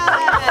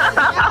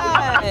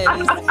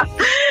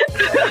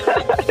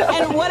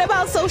 And what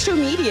about social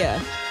media?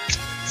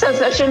 So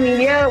social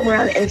media, we're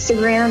on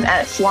Instagram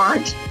at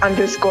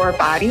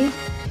flaunt_body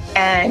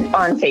and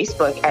on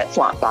Facebook at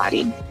Flaunt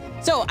Body.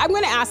 So I'm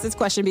going to ask this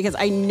question because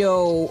I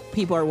know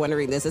people are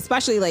wondering this,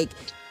 especially like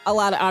a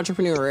lot of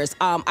entrepreneurs.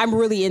 I'm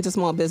really into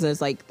small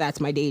business. Like, that's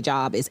my day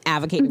job, is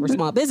advocating for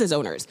small business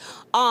owners.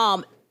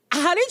 How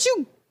did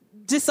you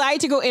decide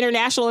to go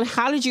international, and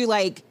how did you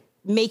like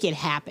make it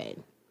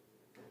happen?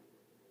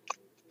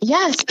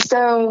 Yes.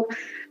 So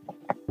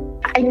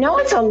I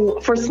know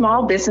for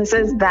small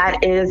businesses,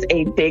 that is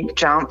a big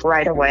jump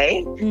right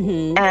away.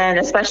 And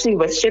especially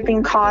with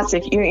shipping costs,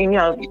 if you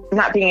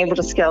not being able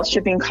to scale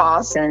shipping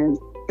costs and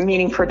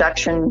meaning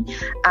production.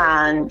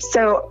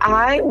 So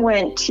I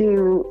went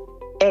to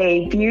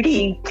a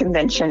beauty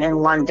convention in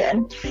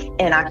London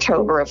in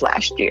October of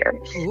last year.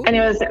 Ooh. And it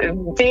was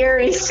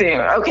very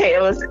soon. Okay,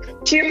 it was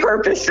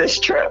two-purpose this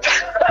trip.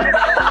 Yes.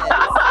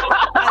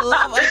 I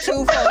love a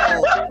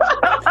twofold.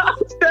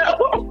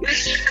 So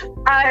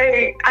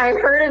I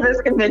heard of this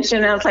convention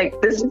and I was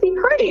like, this would be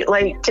great,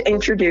 like to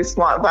introduce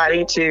Flaunt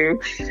Body to,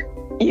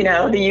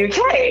 the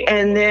UK.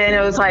 And then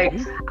it was like,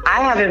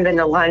 I haven't been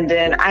to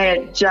London. I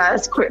had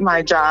just quit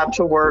my job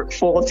to work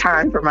full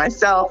time for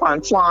myself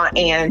on Flaunt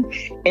and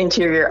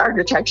interior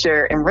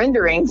architecture and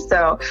rendering.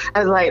 So I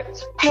was like,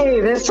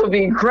 hey, this will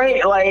be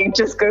great. Like,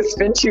 just go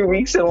spend 2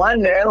 weeks in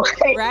London.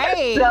 Like,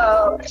 Right.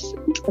 So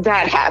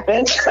that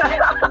happened.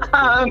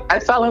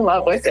 I fell in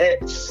love with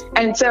it.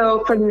 And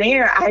so from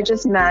there, I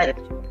just met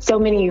so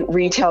many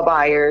retail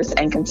buyers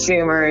and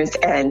consumers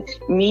and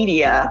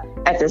media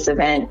at this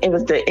event. It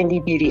was the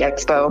Indie Beauty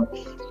Expo.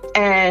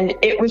 And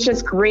it was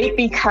just great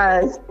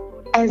because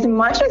as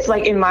much as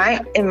like in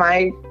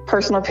my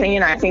personal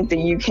opinion, I think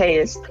the UK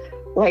is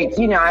like,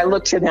 I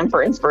look to them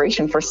for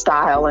inspiration for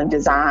style and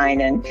design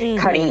and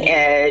cutting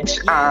edge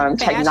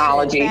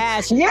technology.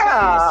 Fashion,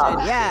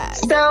 yeah.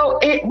 So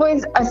it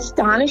was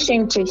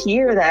astonishing to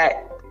hear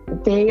that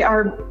they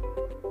are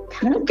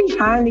kind of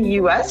behind the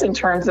US in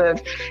terms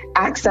of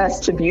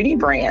access to beauty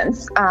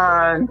brands.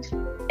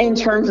 In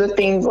terms of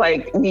things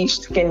like niche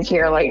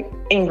skincare, like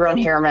ingrown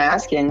hair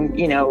mask and,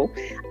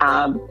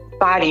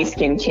 body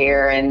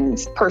skincare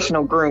and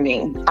personal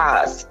grooming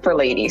for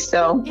ladies.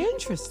 So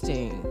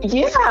interesting.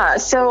 Yeah.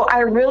 So I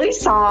really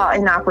saw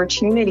an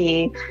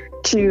opportunity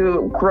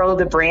to grow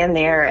the brand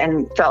there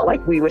and felt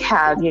like we would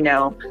have,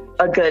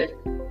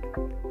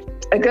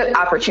 a good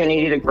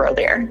opportunity to grow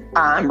there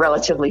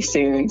relatively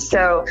soon.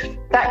 So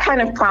that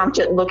kind of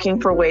prompted looking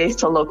for ways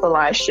to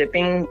localize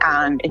shipping.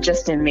 It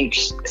just didn't make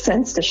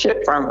sense to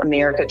ship from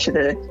America to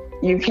the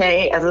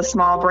UK as a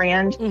small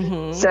brand.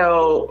 Mm-hmm.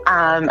 So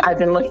I've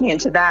been looking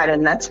into that,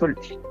 and that's what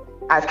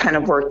I've kind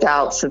of worked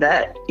out so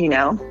that,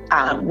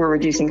 we're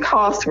reducing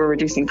costs, we're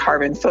reducing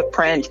carbon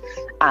footprint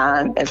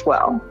as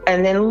well.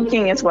 And then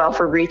looking as well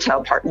for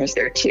retail partners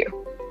there too.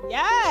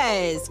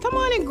 Yes, come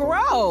on and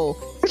grow.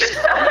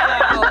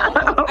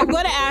 I'm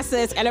going to ask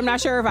this, and I'm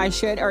not sure if I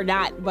should or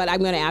not, but I'm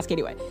going to ask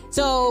anyway.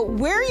 So,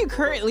 where are you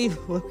currently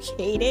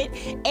located,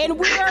 and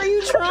where are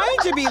you trying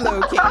to be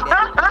located?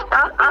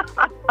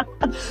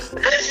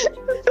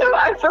 So,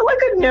 I feel like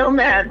a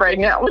nomad right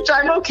now, which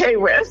I'm okay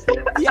with.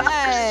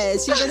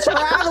 Yes, she's a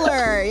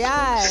traveler.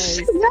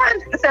 Yes.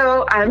 Yes.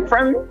 So, I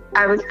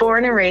was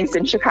born and raised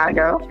in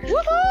Chicago.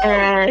 Woohoo!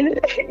 And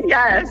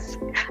yes.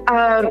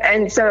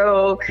 And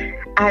so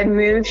I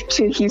moved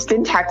to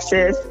Houston,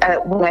 Texas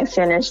when I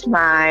finished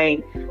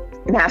my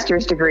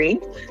master's degree.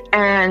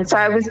 And so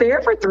I was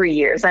there for 3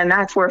 years, and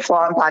that's where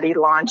Flaunt Body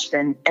launched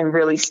and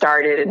really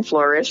started and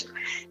flourished.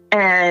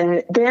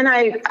 And then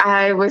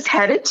I was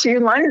headed to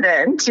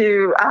London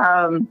to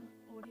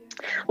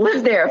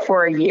live there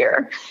for a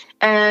year.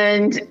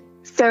 And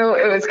so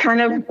it was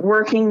kind of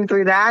working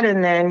through that.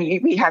 And then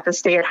we had to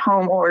stay at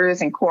home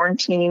orders and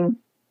quarantine.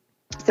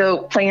 So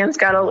plans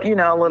got a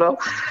little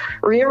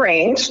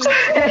rearranged.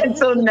 And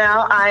so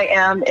now I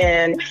am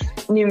in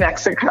New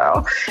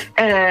Mexico,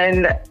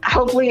 and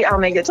hopefully I'll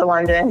make it to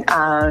London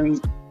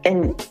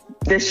in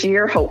this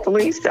year,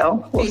 hopefully.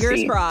 So we'll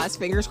see.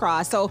 Fingers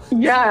crossed. So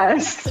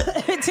yes.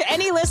 To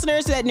any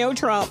listeners that know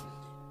Trump,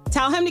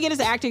 tell him to get his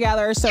act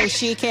together so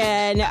she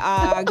can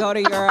go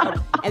to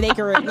Europe and they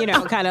can,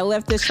 kind of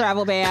lift this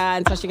travel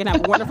ban so she can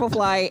have a wonderful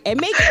flight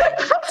and make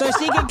it so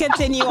she can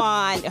continue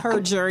on her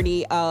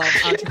journey of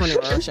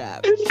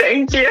entrepreneurship.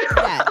 Thank you.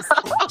 Yes.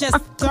 Just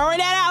throwing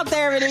that out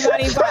there.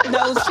 Anybody who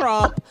knows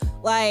Trump,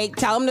 like,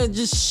 tell him to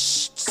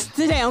just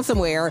sit down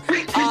somewhere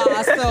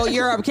so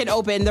Europe can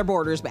open their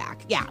borders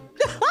back. Yeah.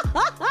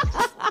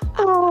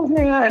 Oh,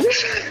 man.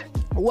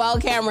 Well,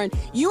 Cameron,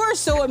 you are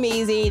so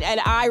amazing,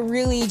 and I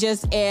really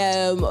just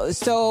am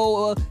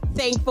so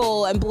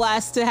thankful and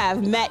blessed to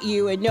have met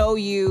you and know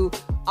you.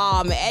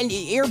 And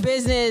your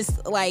business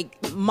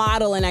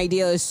model and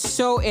idea is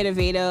so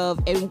innovative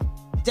and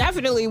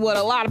definitely what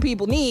a lot of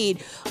people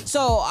need.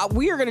 So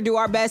we are going to do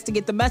our best to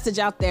get the message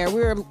out there.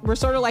 We're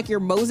sort of like your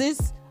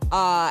Moses.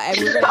 And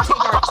we're going to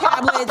take our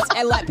tablets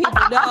and let people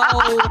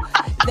know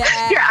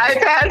that... Your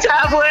iPad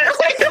tablet.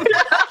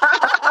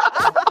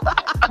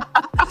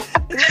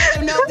 Let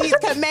them know these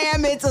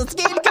commandments of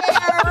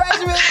skincare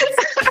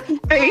regimens.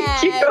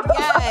 Thank you.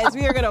 Yes,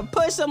 we are going to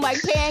push them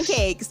like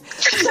pancakes.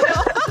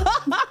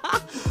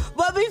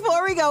 But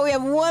before we go, we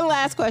have one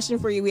last question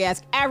for you. We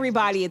ask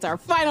everybody. It's our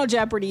final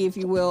Jeopardy, if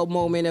you will,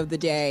 moment of the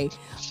day.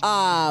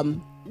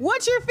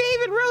 What's your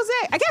favorite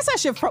rosé? I guess I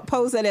should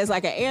pose that as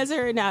an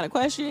answer, not a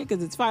question,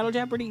 because it's Final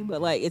Jeopardy,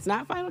 but it's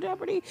not Final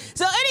Jeopardy.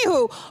 So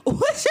anywho,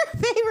 what's your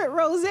favorite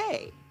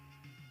rosé?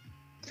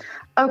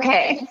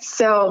 Okay,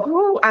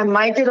 so I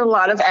might get a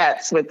lot of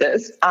F's with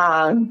this.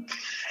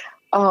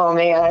 Oh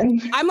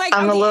man, I'm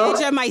on the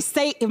edge of my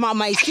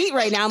seat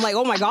right now. I'm like,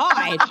 oh my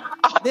god,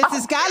 this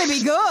has got to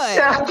be good.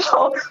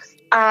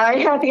 I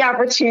had the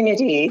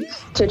opportunity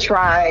to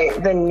try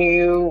the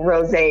new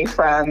rosé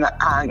from,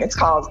 it's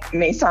called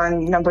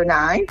Maison Number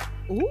 9.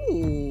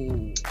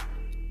 Ooh.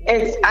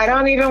 I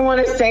don't even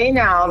want to say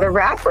now the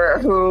rapper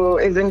who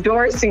is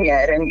endorsing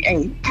it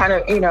and kind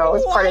of,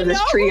 is part of this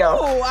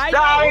trio.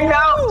 I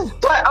know.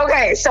 But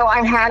okay, so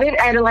I had it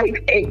at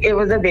it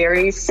was a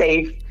very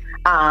safe,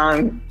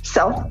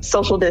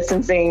 social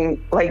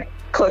distancing,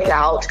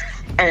 cookout.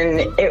 And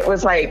it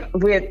was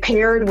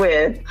paired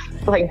with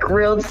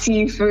grilled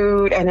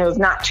seafood, and it was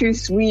not too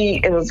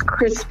sweet. It was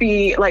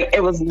crispy.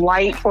 It was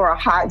light for a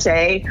hot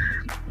day.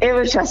 It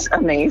was just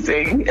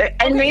amazing.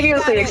 And maybe it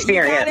was the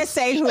experience. You gotta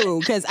say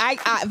who, because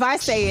if I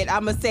say it,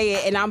 I'm gonna say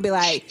it, and I'm be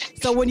like,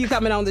 so when you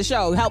coming on the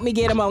show, help me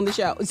get him on the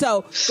show.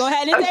 So go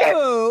ahead and say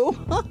who.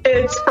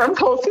 It's from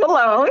Post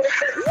Malone.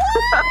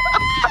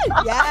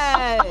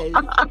 Yes.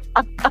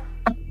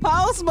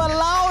 Post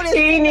Malone.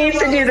 He needs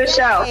to do the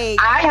show.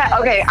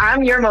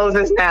 I'm your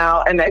Moses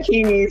now, and that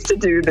he needs to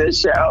do this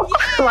show.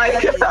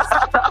 Yes.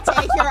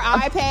 Take your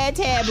iPad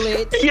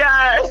tablet.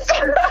 Yes.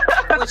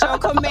 With your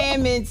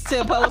commandments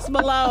to Post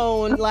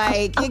Malone. You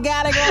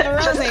gotta go to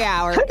Rosé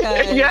Hour.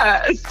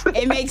 Yes.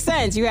 It makes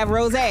sense. You have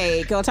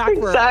Rosé. Go talk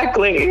for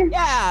Exactly.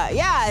 Yeah.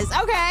 Yes.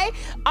 Okay.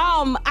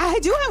 I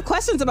do have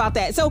questions about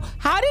that. So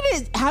how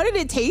did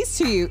it taste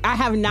to you? I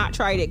have not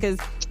tried it because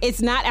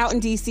it's not out in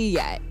DC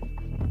yet.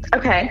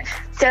 Okay,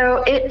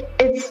 so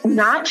it's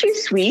not too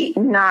sweet.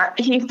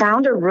 They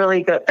found a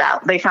really good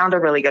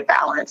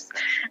balance.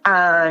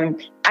 I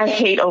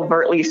hate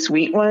overtly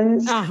sweet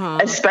ones,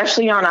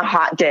 especially on a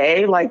hot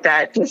day like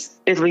that.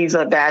 It leaves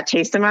a bad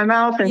taste in my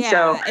mouth, and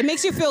so it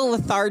makes you feel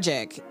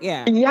lethargic.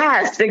 Yeah.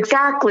 Yes,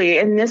 exactly.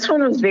 And this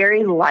one was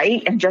very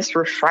light and just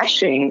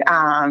refreshing.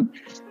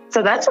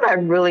 So that's what I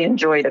really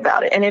enjoyed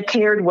about it, and it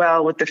paired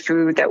well with the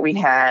food that we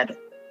had.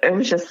 It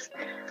was just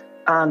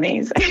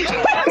amazing.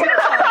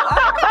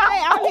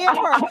 I'm here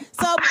for it.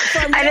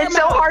 And it's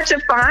so hard to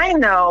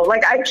find though.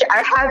 I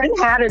haven't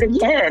had it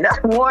again. I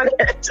want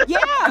it. Yeah.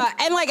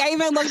 And I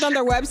even looked on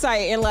their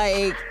website and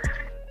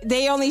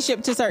they only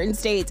ship to certain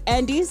states,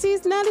 and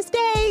DC's not a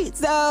state.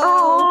 So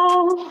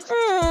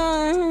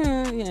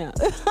yeah.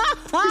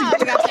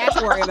 We got that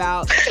to worry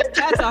about.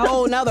 That's a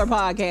whole nother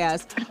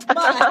podcast.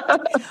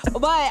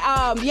 But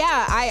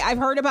yeah, I've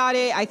heard about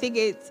it. I think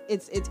it's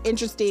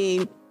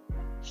interesting.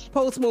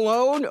 Post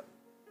Malone.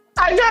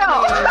 I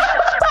know.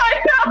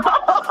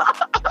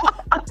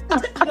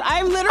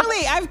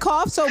 I've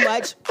coughed so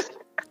much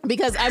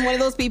because I'm one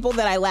of those people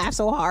that I laugh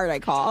so hard I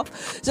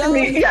cough. So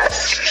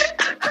yes.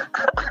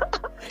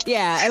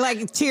 Yeah,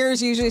 and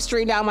tears usually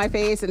stream down my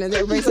face, and then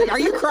everybody's like, "Are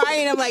you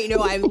crying?" I'm like,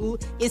 "No, I'm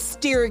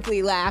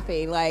hysterically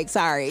laughing."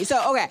 Sorry.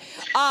 So okay,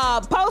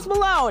 Post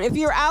Malone, if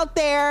you're out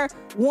there,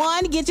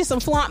 one, get you some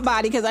flaunt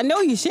body because I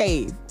know you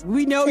shave.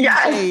 We know you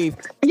shave.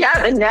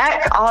 Yeah, the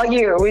neck, all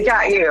you. We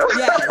got you.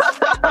 Yes,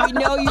 we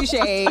know you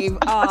shave.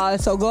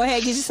 So go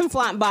ahead, get you some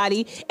flaunt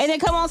body, and then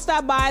come on,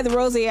 stop by the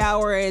Rosé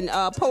Hour and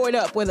pour it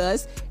up with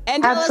us.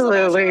 And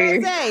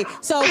absolutely.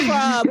 So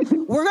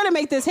we're gonna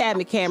make this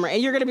happen, Cameron,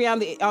 and you're gonna be on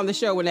the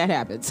show when that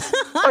happens.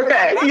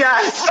 Okay.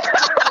 Yes.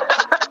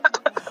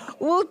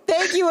 Well,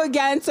 thank you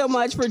again so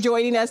much for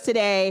joining us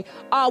today.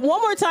 One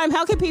more time,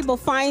 how can people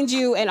find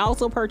you and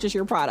also purchase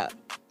your product?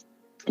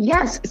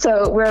 Yes,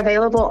 so we're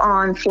available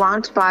on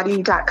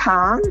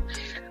flauntbody.com,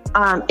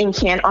 in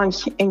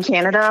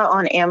Canada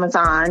on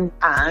Amazon,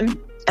 and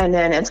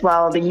then as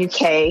well the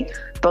UK,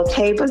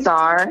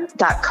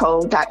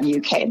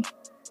 bouquetbazaar.co.uk.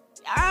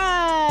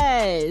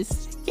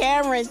 Yes,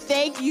 Cameron,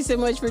 thank you so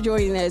much for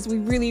joining us. We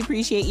really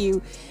appreciate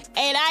you,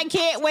 and I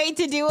can't wait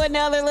to do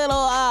another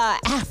little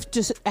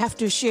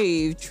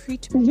aftershave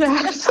treatment.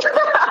 Yes.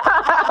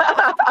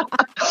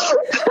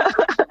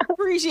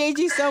 Appreciate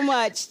you so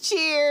much.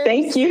 Cheers.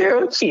 Thank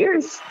you.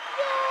 Cheers.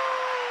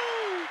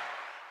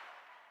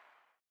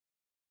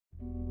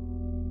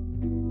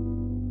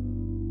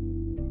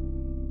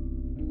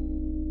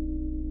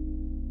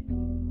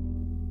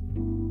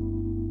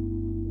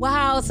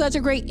 Wow, such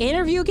a great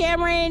interview,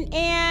 Cameron.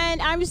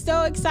 And I'm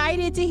so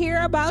excited to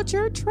hear about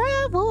your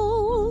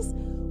travels.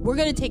 We're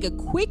going to take a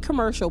quick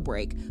commercial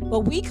break.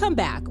 But we come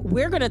back,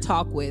 we're going to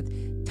talk with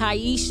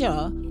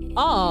Taisha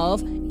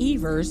of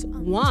Esrever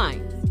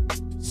Wines.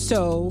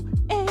 So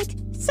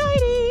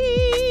exciting!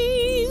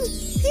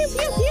 Pew, pew,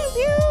 pew,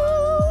 pew.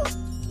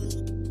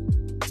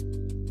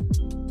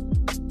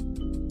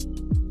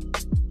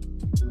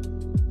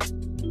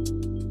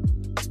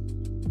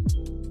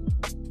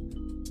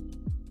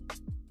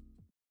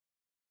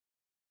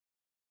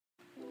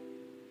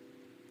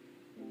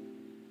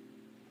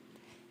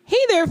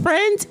 Hey there,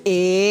 friends.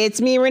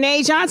 It's me,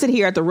 Renee Johnson,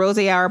 here at the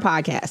Rosé Hour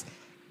podcast.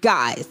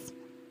 Guys,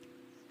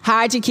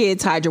 hide your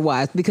kids, hide your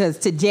wives, because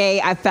today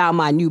I found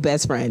my new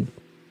best friend.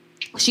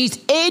 She's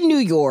in New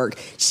York.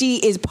 She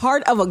is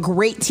part of a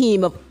great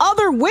team of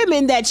other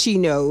women that she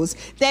knows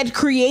that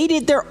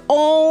created their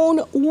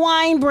own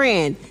wine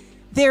brand.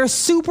 They're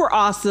super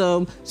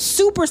awesome,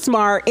 super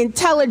smart,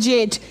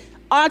 intelligent,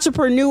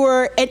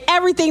 entrepreneur, and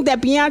everything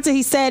that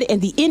Beyonce said in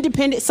the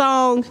Independent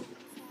song.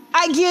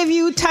 I give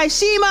you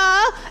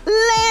Tashima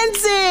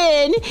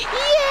Lanson.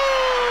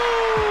 Yay!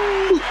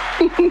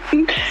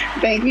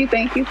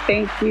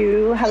 Thank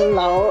you.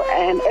 Hello,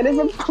 and it is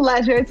a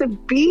pleasure to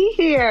be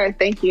here.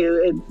 Thank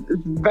you.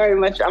 It's very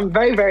much, I'm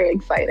very, very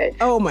excited.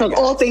 Oh my God.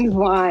 All things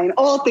wine,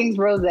 all things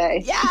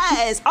rosé.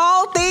 Yes,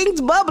 all things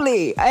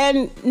bubbly.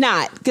 And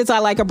not, because I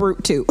like a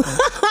brute too.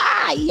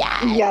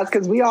 Yes,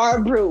 because we are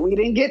a brute. We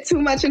didn't get too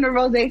much in the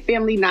rosé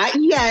family, not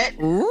yet.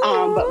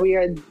 But we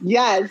are,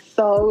 yes.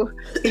 So,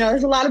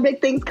 there's a lot of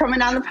big things coming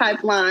down the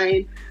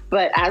pipeline.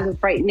 But as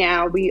of right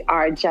now, we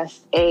are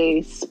just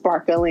a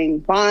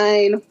sparkling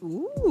wine.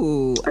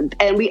 Ooh.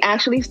 And we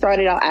actually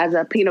started out as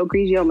a Pinot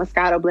Grigio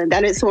Moscato blend.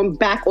 That is on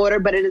back order,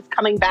 but it is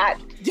coming back.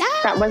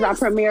 Yes. That was our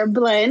premier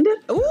blend.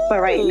 Ooh.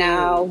 But right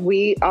now,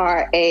 we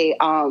are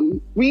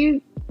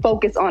we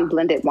focus on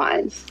blended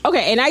wines.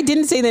 Okay, and I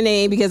didn't say the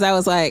name because I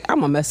was like, I'm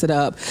gonna mess it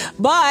up.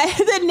 But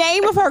the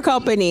name of her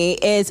company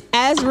is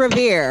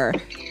Esrever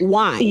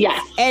Wines.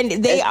 Yes. And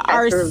they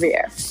are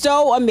Esrever.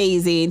 so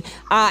amazing.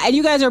 And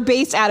you guys are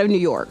based out of New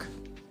York.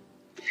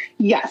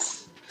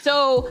 Yes.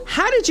 So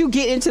how did you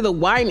get into the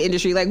wine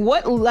industry?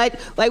 What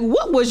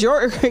was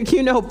your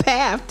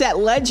path that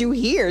led you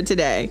here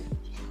today?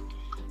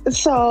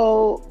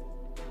 So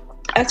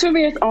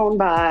Esrever is owned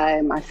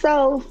by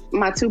myself,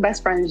 my two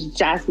best friends,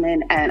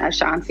 Jasmine and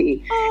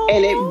Ashanti. Aww.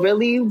 And it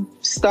really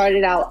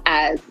started out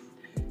as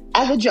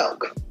a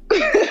joke.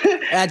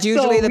 That's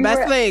usually the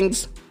best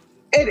things.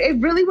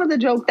 It really was a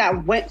joke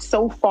that went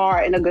so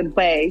far in a good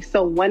way.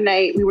 So one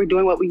night we were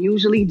doing what we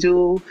usually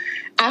do.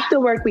 After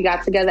work, we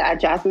got together at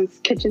Jasmine's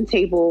kitchen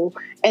table,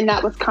 and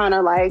that was kind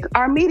of like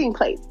our meeting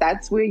place.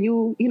 That's where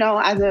you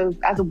as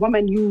a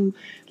woman, you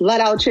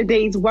let out your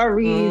day's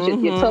worries.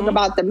 Mm-hmm. You talk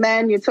about the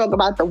men, you talk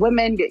about the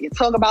women, you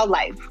talk about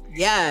life.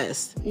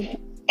 Yes.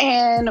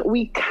 And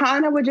we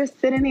kind of were just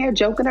sitting there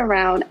joking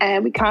around,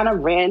 and we kind of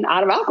ran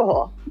out of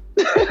alcohol.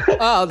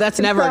 Oh, that's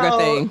never a good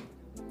thing.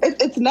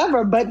 It's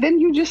never, but then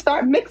you just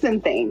start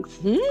mixing things.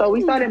 Mm. So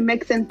we started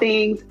mixing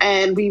things,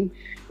 and we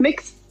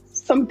mixed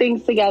some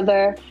things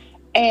together,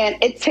 and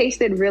it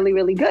tasted really,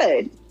 really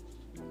good.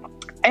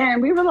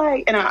 And we were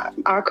like, and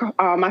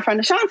my friend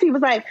Ashanti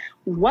was like,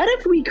 what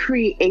if we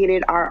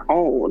created our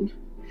own?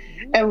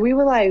 And we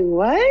were like,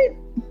 what?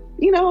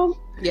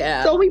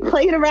 Yeah. So we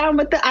played around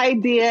with the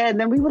idea, and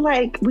then we were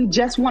like, we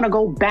just want to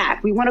go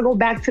back. We want to go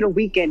back to the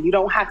weekend. You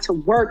don't have to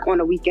work on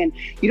the weekend.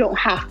 You don't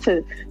have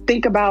to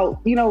think about,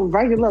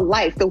 regular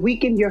life. The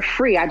weekend, you're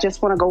free. I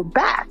just want to go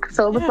back.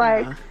 So it was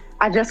like,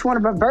 I just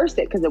want to reverse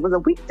it because it was a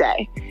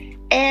weekday.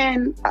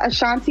 And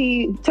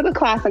Ashanti took a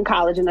class in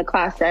college, and the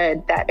class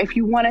said that if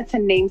you wanted to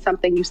name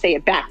something, you say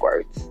it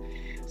backwards.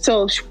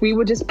 So we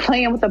were just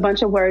playing with a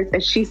bunch of words,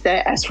 and she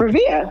said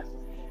Esrever.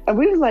 And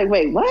we was like,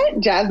 wait, what?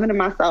 Jasmine and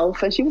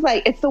myself. And she was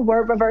like, it's the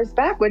word reverse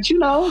backwards. You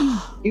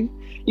want to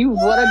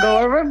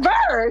go in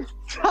reverse.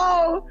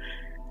 So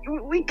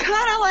we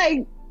kind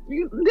of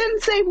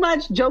didn't say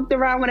much, joked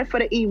around with it for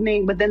the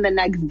evening. But then the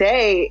next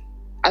day,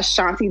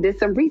 Ashanti did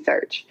some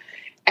research.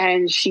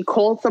 And she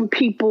called some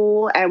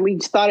people, and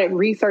we started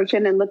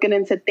researching and looking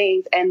into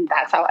things. And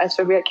that's how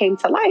Esrever came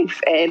to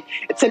life. And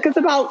it took us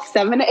about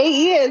 7 to 8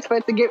 years for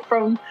it to get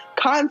from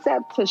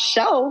concept to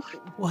shelf.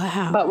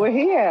 Wow. But we're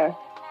here.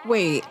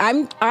 Wait,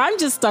 I'm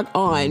just stuck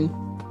on.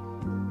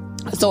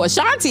 So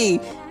Ashanti,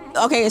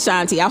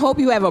 I hope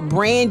you have a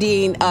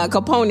branding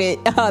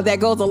component that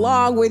goes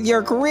along with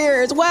your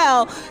career as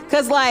well.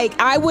 Because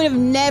I would have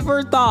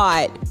never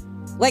thought,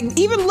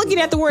 even looking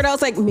at the word, I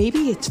was like,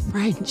 maybe it's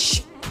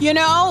French.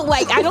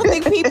 I don't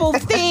think people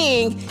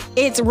think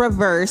it's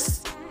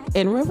reverse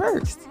in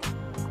reverse.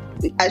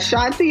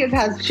 Ashanti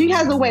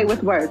has a way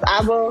with words.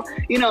 I will,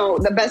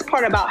 the best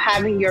part about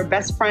having your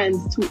best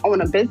friends to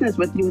own a business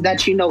with you is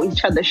that you know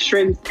each other's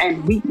strengths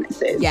and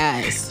weaknesses.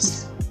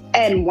 Yes.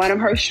 And one of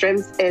her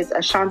strengths is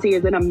Ashanti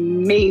is an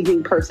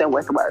amazing person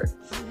with words.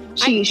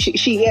 She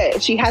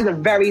is. She has a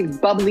very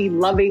bubbly,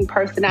 loving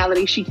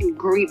personality. She can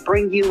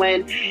bring you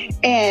in.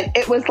 And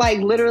it was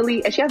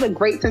literally, and she has a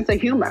great sense of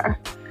humor.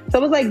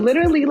 So it was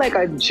literally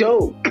a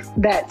joke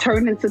that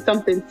turned into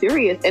something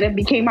serious, and it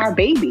became our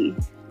baby.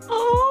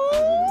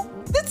 Oh,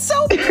 that's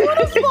so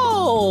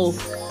beautiful.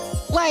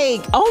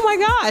 Oh my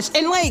gosh.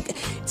 And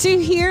to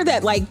hear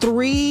that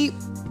 3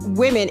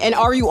 women, and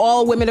are you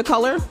all women of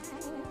color?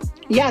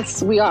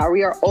 Yes, we are.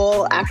 We are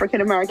all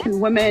African-American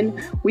women.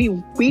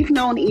 We've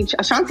known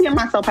Ashanti and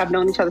myself have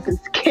known each other since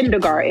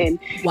kindergarten.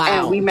 Wow.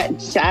 And we met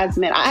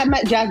Jasmine. I had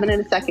met Jasmine in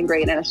the 2nd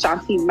grade, and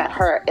Ashanti met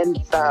her in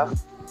the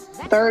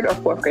 3rd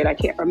or 4th grade. I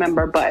can't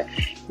remember, but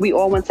we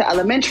all went to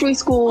elementary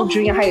school,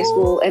 junior high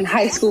school, and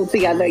high school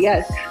together.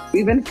 Yes.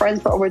 We've been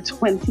friends for over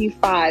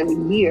 25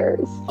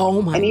 years.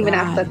 Oh my God. And even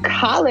after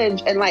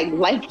college and like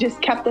life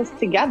just kept us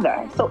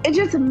together. So it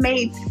just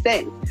made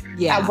sense.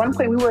 Yeah. At one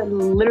point we were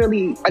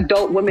literally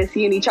adult women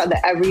seeing each other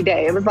every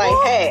day. It was like,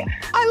 hey,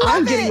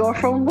 I'm getting off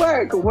from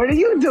work. What are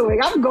you doing?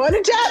 I'm going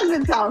to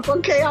Jasmine's house.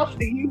 Okay, I'll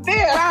see you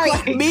there. Right.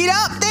 Like, Meet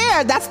up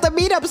there. That's the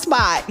meetup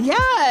spot.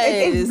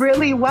 Yes. it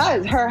really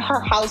was. Her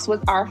house was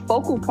our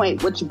focal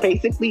point, which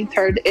basically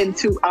turned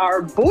into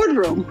our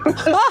boardroom.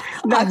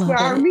 That's where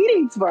our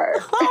meetings were.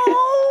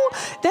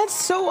 Oh, that's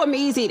so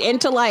amazing.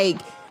 And to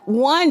like,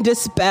 one,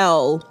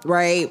 dispel,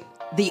 right,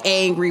 the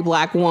angry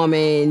Black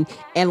woman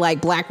and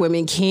like Black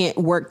women can't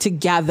work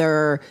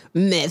together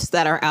myths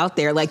that are out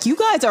there. Like, you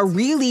guys are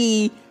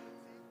really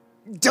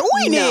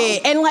doing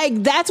it. And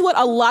like, that's what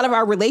a lot of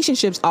our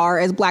relationships are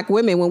as Black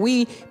women. When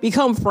we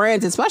become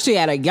friends, especially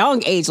at a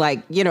young age,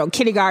 like, you know,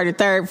 kindergarten,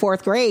 third,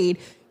 fourth grade,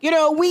 you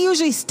know, we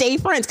usually stay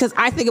friends. Because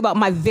I think about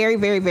my very,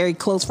 very, very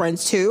close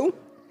friends too.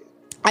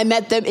 I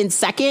met them in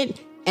 2nd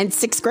and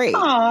 6th grade.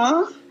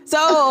 Aww. So,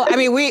 I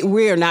mean,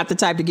 we are not the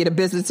type to get a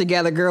business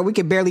together, girl. We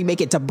can barely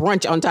make it to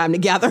brunch on time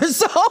together.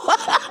 So,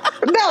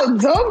 no,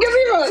 don't get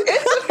me wrong.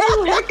 It's a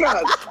few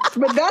hiccups,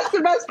 but that's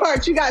the best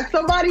part. You got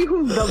somebody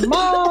who's the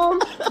mom.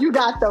 You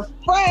got the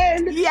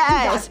friend.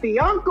 Yes. You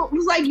got the uncle.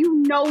 It's like, you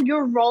know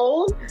your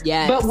role.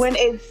 Yes.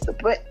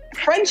 But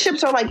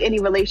friendships are like any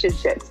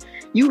relationships.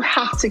 You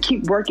have to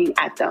keep working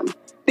at them.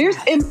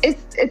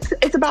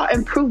 It's about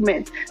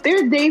improvement.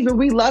 There's days where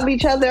we love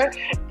each other,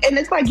 and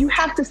it's like you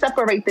have to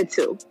separate the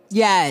two.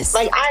 yes.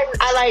 Like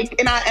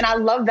I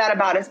love that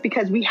about us,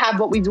 because we have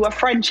what we do a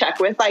friend check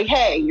with. Like,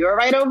 hey, you all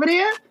right over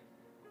there?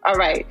 All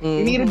right.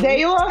 You need a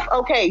day off?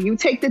 Okay, you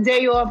take the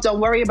day off.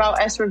 Don't worry about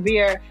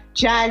Esrever.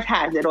 Jazz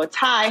has it, or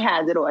Ty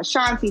has it, or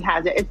Ashanti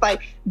has it. It's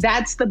like,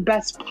 that's the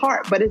best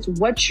part, but it's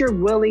what you're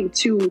willing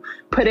to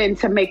put in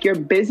to make your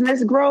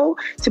business grow,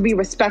 to be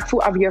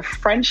respectful of your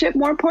friendship.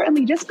 More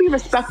importantly, just be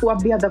respectful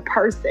of the other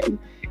person.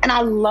 And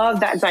I love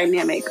that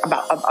dynamic of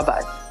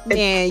us.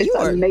 It's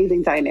an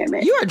amazing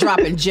dynamic. You are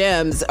dropping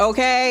gems,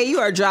 okay? You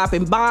are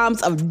dropping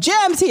bombs of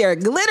gems here.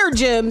 Glitter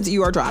gems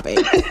you are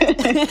dropping.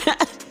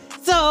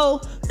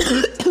 So,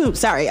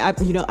 sorry,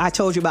 I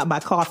told you about my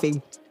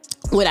coffee.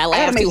 When I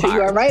laugh too hard.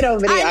 You are right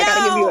over there.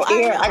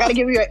 I gotta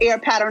give you an air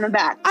pat on the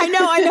back. I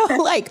know.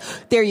 Like,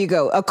 there you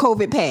go, a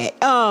COVID pad.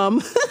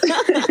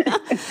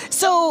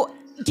 So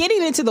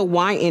getting into the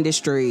wine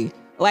industry,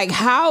 like,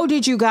 how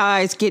did you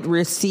guys get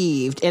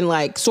received? And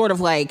like, sort of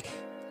like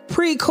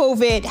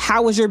pre-COVID,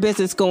 how was your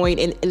business going?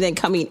 And then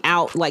coming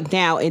out like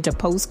now into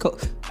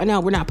post-COVID. No,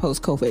 we're not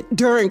post-COVID.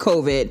 During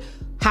COVID,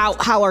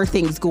 how are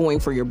things going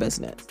for your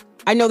business?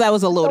 I know that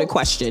was a loaded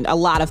question. A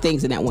lot of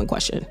things in that one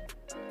question.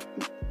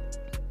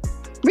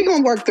 We're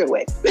going to work through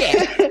it.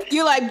 Yeah.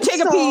 You like,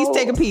 take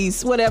a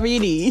piece, whatever you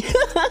need.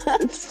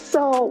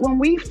 So when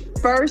we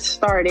first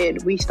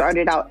started, we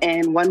started out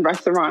in one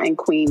restaurant in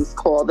Queens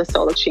called the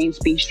Soul Exchange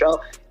Bistro.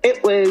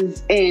 It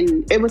was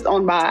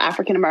owned by an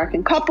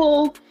African-American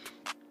couple.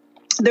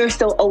 They're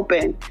still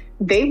open.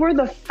 They were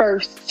the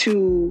first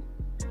to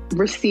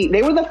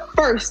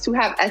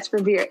have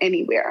Esrever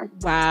anywhere.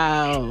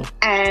 Wow.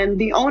 And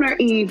the owner,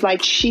 Eve,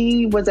 like,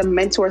 she was a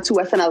mentor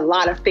to us in a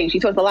lot of things. She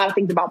taught us a lot of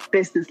things about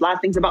business, a lot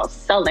of things about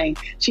selling.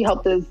 She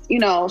helped us,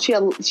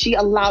 she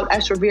allowed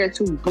Esrever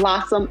to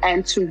blossom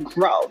and to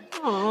grow.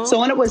 Aww. So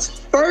when it was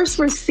first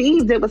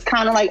received, it was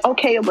kind of like,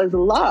 okay, it was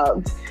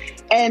loved.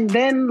 And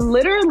then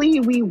literally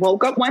we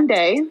woke up one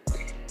day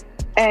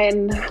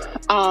and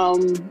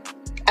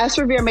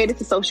Esrever made it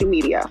to social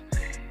media.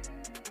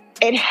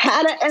 It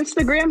had an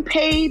Instagram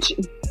page,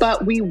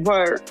 but we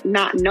were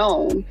not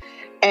known.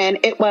 And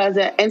it was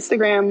an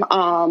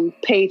Instagram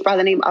page by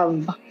the name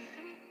of,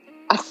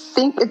 I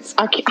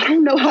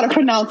don't know how to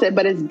pronounce it,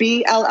 but it's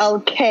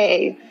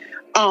BLLK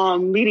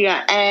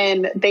Media.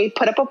 And they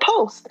put up a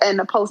post, and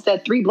the post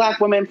said 3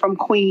 Black women from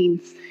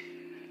Queens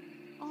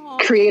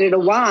created a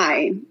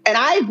wine. And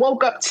I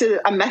woke up to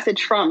a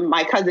message from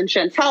my cousin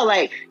Chantel,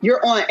 like,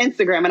 you're on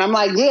Instagram. And I'm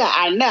like, yeah,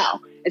 I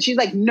know. And she's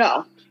like,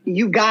 no.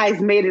 You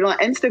guys made it on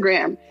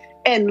Instagram.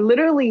 And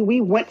literally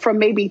we went from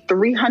maybe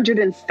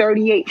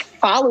 338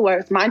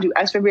 followers. Mind you,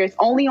 Esrever is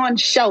only on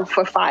shelf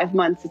for 5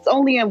 months. It's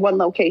only in one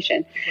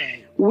location.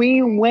 Right.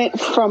 We went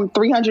from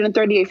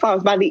 338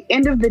 followers. By the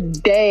end of the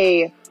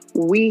day,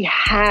 we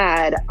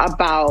had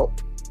about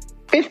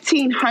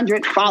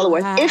 1,500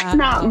 followers, wow, if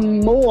not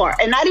more.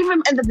 And not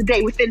even end of the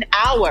day, within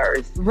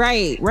hours.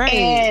 Right.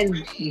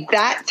 And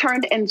that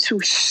turned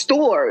into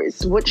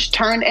stores, which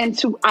turned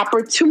into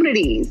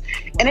opportunities.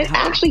 And it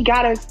actually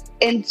got us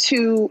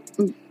into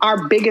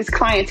our biggest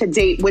client to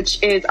date,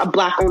 which is a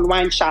Black-owned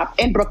wine shop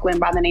in Brooklyn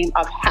by the name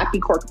of Happy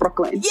Cork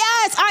Brooklyn.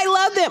 Yes, I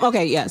love them.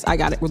 Okay, yes, I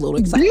got it. We're a little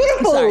excited.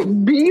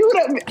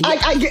 Beautiful.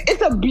 Yeah.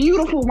 It's a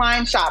beautiful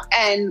wine shop.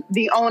 And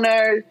the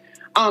owner,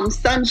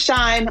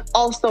 Sunshine,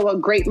 also a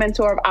great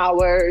mentor of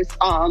ours,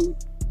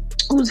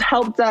 who's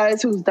helped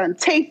us, who's done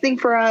tasting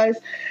for us.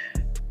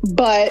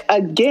 But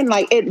again,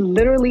 like, it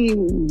literally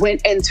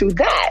went into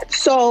that.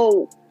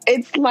 So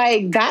it's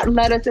like that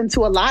led us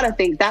into a lot of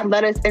things. That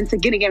led us into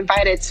getting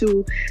invited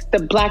to the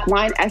Black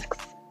Wine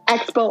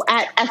Expo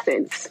at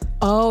Essence.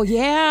 Oh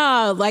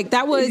yeah, like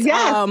that was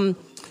Yes.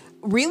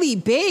 really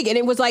big, and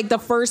it was like the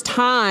first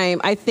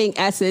time I think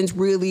Essence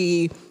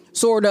really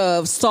sort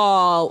of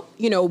saw,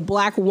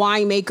 Black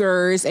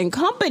winemakers and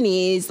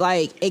companies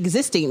like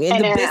existing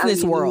in the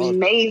business world.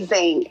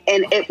 Amazing.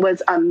 And it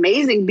was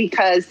amazing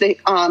because the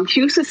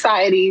Hugh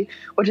Society,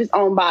 which is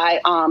owned by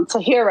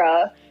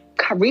Tahira,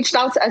 reached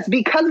out to us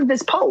because of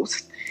this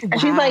post. And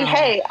she's like,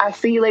 hey, I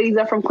see you ladies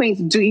are from Queens.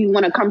 Do you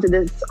want to come to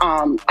this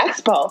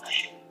expo?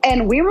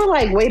 And we were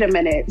like, wait a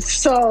minute.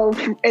 So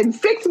in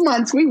 6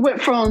 months, we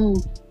went from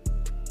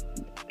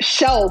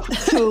shelf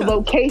to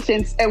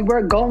locations, and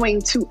we're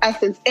going to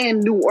Essence in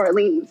New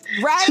Orleans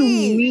to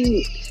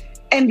meet.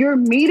 And you're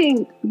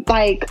meeting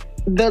like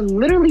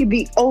literally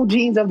the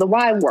OGs of the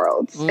wine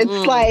world.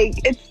 It's like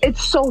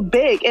it's so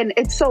big, and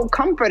it's so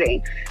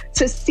comforting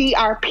to see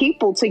our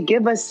people, to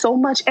give us so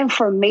much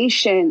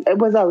information. It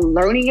was a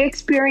learning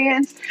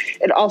experience.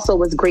 It also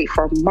was great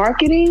for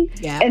marketing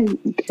and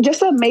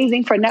just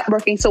amazing for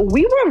networking. So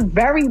we were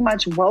very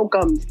much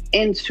welcomed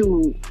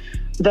into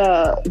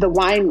the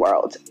wine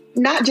world.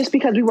 Not just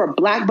because we were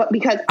Black, but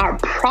because our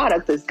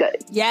product is good.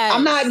 Yes.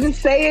 I'm not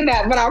just saying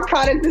that, but our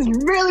product is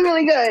really,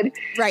 really good.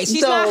 Right.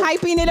 She's not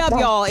hyping it up,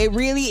 y'all. It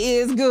really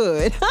is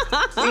good.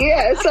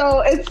 Yeah.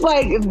 So it's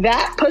like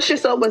that push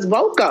yourself was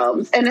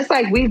welcomed. And it's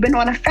like we've been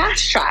on a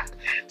fast track.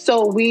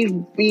 So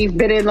we've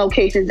been in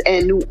locations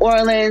in New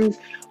Orleans.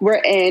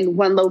 We're in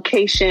one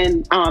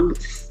location,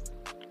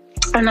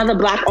 another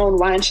Black-owned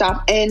wine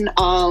shop in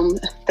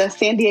the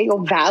San Diego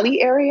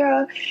Valley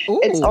area. Ooh.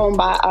 It's owned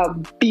by a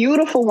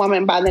beautiful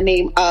woman by the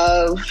name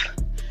of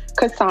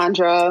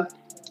Cassandra.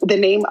 The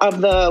name of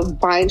the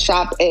wine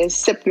shop is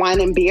Sip Wine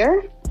and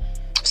Beer.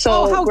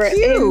 So how we're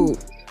cute.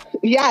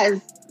 Yes,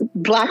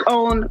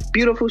 Black-owned,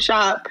 beautiful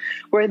shop.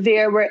 We're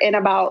there. We're in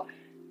about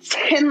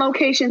 10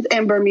 locations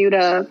in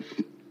Bermuda.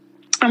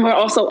 And we're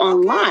also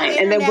online.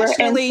 And then we're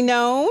internationally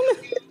known.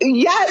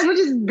 Yes, which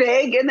is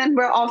big. And then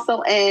we're also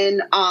in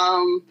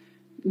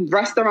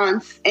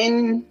restaurants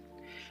in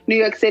New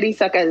York City,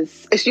 such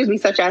as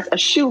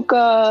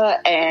Ashuka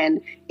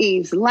and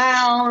Eve's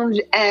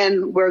Lounge,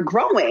 and we're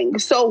growing.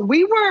 So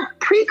we were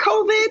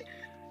pre-COVID,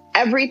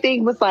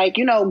 everything was like,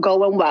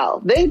 going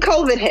well. Then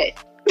COVID hit.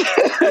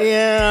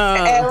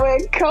 Yeah. And when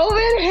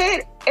COVID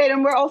hit,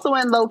 and we're also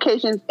in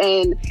locations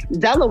in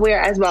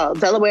Delaware as well.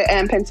 Delaware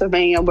and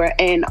Pennsylvania. We're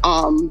in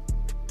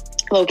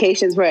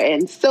locations. We're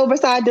in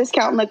Silverside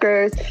Discount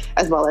Liquors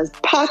as well as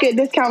Pocket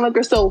Discount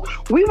Liquors. So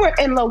we were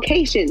in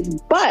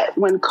locations. But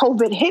when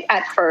COVID hit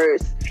at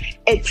first,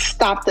 it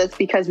stopped us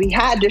because we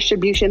had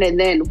distribution, and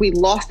then we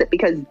lost it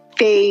because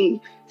they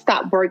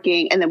stopped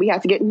working, and then we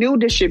had to get new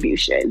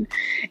distribution.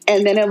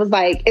 And then it was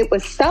like, it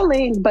was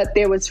selling, but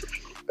there was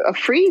a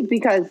freeze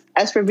because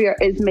Esrever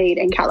is made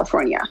in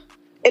California.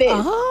 It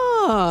is.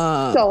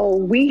 So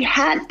we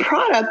had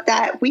product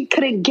that we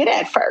couldn't get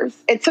at first.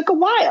 It took a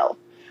while,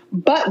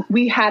 but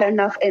we had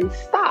enough in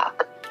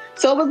stock.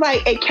 So it was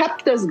like, it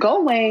kept us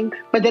going,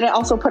 but then it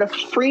also put a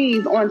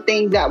freeze on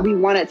things that we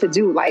wanted to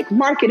do, like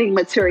marketing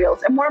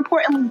materials, and more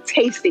importantly,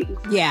 tastings.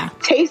 Yeah.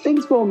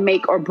 Tastings will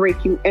make or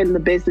break you in the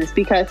business,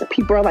 because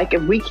people are like,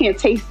 if we can't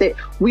taste it,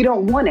 we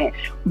don't want it.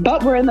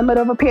 But we're in the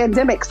middle of a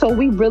pandemic, so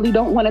we really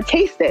don't want to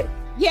taste it.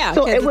 Yeah,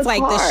 so because it was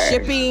like hard. The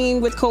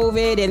shipping with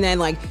COVID, and then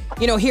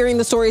hearing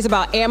the stories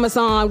about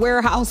Amazon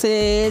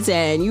warehouses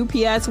and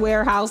UPS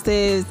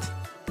warehouses,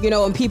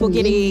 and people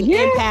getting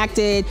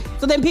impacted.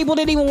 So then people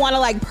didn't even want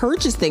to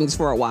purchase things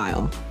for a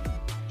while.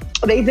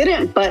 They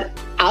didn't, but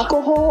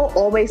alcohol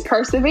always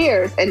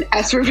perseveres, and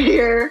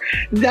Esrever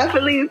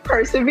definitely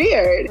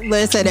persevered.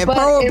 Listen, and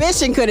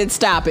Prohibition couldn't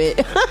stop it.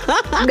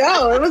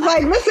 No, it was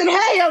like, listen,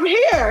 hey, I'm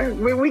here.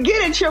 We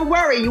get it. You're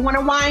worried. You want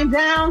to wind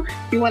down.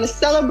 You want to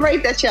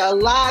celebrate that you're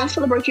alive,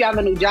 celebrate you have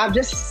a new job.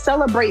 Just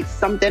celebrate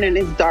something in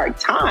this dark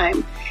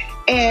time.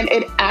 And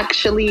it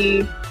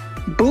actually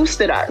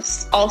boosted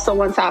us.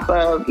 Also on top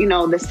of,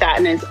 the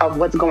sadness of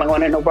what's going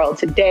on in the world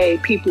today.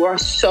 People are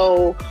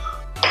so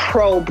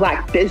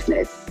pro-Black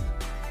business.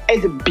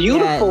 It's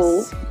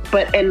beautiful,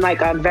 but in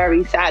a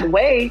very sad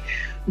way.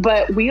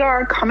 But we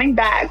are coming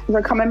back.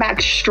 We're coming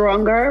back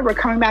stronger. We're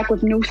coming back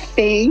with new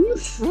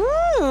things.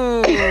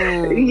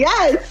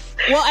 Yes.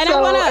 Well,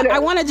 and I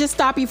want to just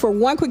stop you for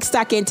one quick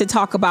second to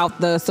talk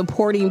about the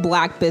supporting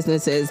Black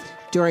businesses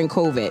during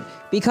COVID,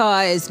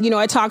 because,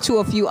 I talked to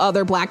a few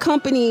other Black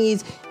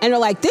companies, and they're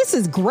like, this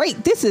is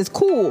great. This is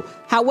cool.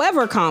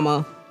 However,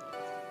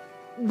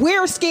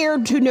 we're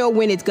scared to know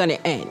when it's going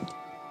to end,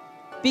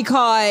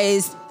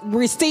 because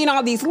we're seeing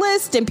all these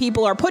lists and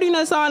people are putting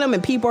us on them,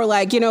 and people are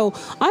like, I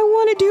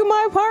want to do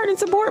my part and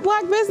support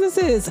Black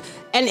businesses.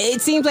 And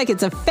it seems like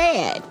it's a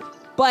fad,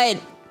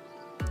 but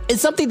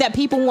it's something that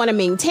people want to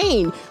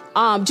maintain.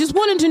 Just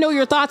wanted to know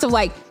your thoughts of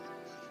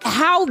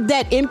how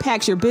that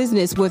impacts your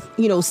business with,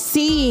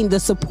 seeing the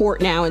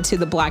support now into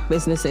the Black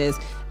businesses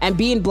and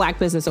being Black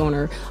business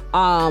owner.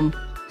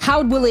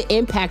 how will it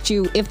impact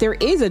you if there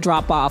is a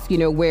drop off, you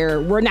know,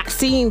 where we're not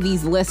seeing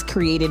these lists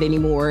created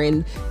anymore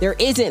and there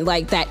isn't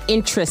like that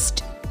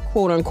interest,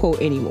 quote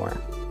unquote, anymore?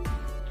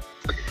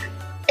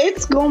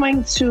 It's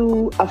going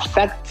to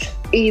affect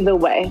either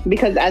way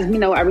because, as we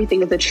know,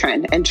 everything is a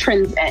trend and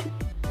trends end.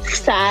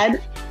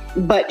 Sad,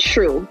 but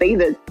true. They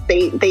either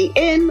they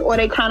end or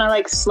they kind of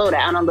like slow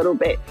down a little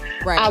bit.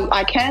 Right.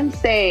 I can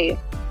say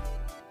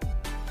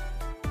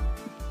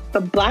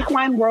the Black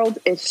wine world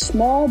is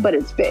small, but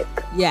it's big.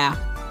 Yeah.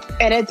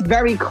 And it's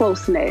very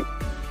close knit.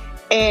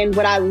 And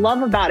what I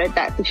love about it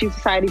that the Chief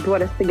Society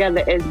brought us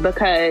together is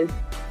because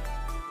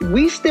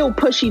we still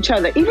push each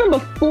other even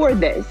before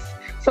this.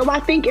 So I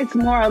think it's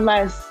more or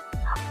less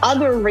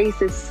other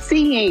races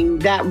seeing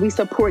that we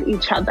support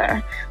each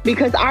other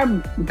because our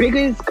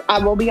biggest,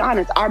 I will be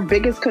honest, our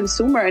biggest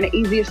consumer and the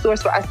easiest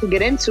source for us to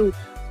get into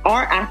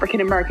are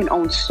African-American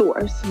owned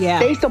stores. Yeah.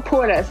 They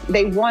support us.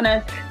 They want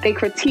us. They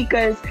critique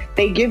us.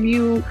 They give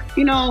you,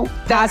 you know,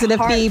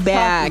 positive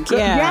feedback.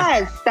 Yeah.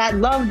 Yes. That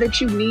love that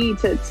you need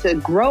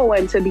to grow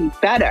and to be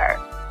better.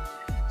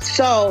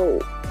 So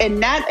in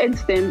that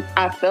instance,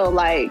 I feel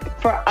like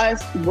for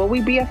us, will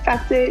we be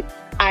affected?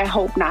 I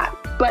hope not.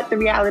 But the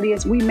reality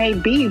is we may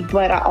be,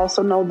 but I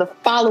also know the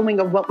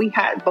following of what we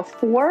had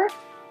before.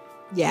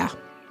 Yeah.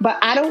 But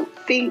I don't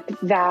think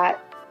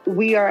that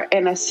we are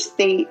in a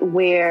state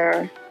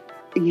where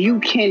you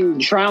can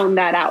drown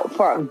that out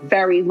for a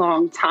very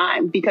long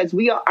time because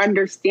we are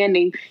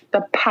understanding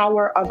the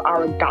power of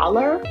our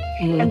dollar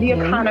and the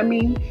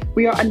economy.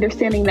 We are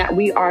understanding that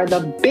we are the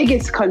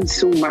biggest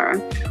consumer.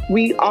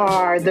 We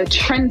are the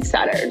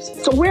trendsetters.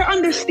 So we're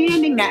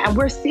understanding that and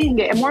we're seeing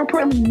it. And more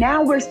importantly,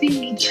 now we're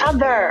seeing each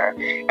other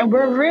and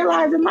we're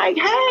realizing like,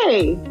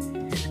 hey,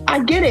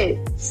 I get it.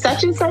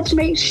 Such and such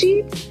makes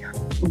sheets,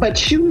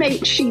 but you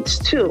make sheets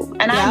too.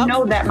 And I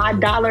know that my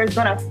dollar is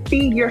going to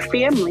feed your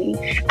family.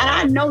 And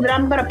I know that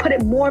I'm going to put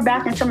it more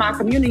back into my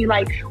community.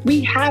 Like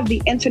we have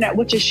the internet,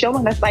 which is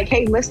showing us like,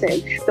 hey,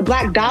 listen, the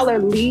Black dollar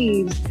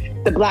leaves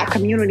the Black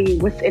community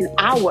within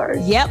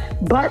hours. Yep.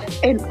 But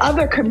in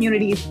other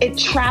communities, it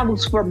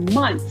travels for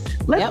months.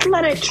 Let's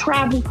let it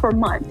travel for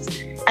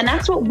months. And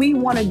that's what we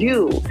want to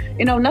do.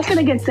 You know, nothing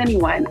against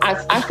anyone.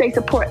 I say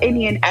support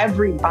any and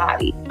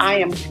everybody. I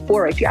am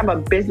for it. If you have a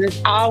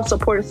business, I'll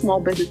support a small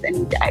business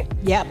any day.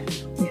 Yep.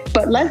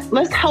 But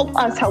let's help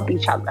us help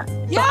each other.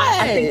 Yes.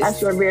 So I think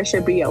Esrever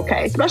should be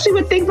okay, especially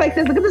with things like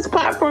this. Look at this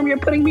platform you're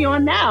putting me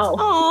on now.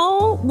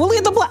 Oh, well, look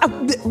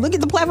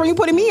at the platform you're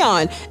putting me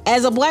on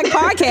as a Black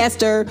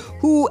podcaster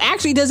who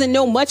actually doesn't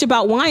know much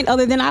about wine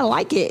other than I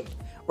like it.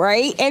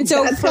 Right. And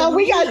so that's how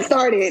we got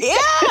started.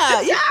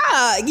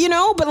 Yeah. You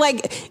know, but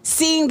like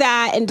seeing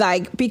that and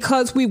like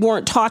because we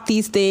weren't taught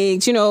these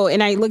things, you know,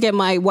 and I look at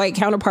my white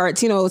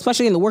counterparts, you know,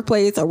 especially in the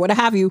workplace or what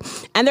have you,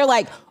 and they're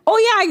like, oh,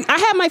 yeah, I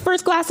had my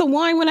first glass of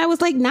wine when I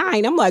was like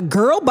 9. I'm like,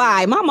 girl,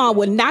 bye. My mom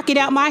would knock it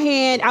out my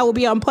hand. I will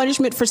be on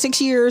punishment for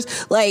 6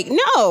 years. Like,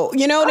 no,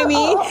 you know what I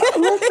mean?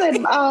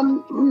 Listen,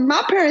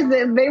 my parents,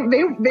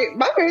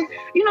 my parents,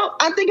 you know,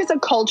 I think it's a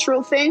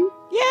cultural thing.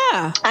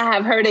 Yeah. I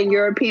have heard in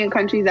European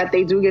countries that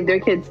they do give their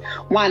kids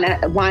wine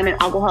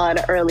and alcohol at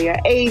an earlier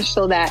age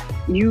so that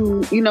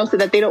so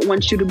that they don't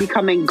want you to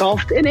become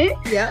engulfed in it.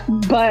 Yeah.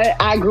 But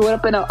I grew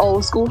up in an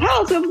old school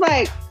house. It was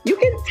like, you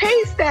can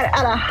taste that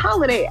at a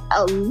holiday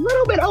a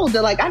little bit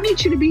older. Like, I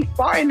need you to be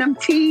far in them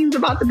teens,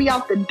 about to be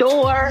out the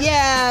door.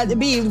 Yeah, to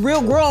be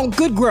real grown,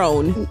 good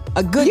grown.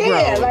 A good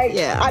grown.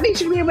 Yeah, I need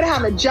you to be able to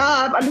have a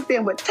job,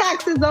 understand what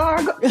taxes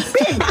are, be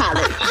in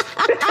college.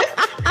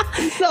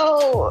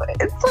 So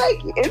it's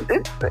like,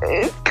 it's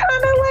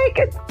kind of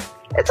like,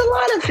 it's a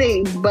lot of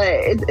things, but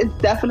it's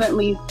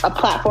definitely a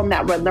platform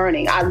that we're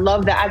learning. I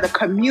love that as a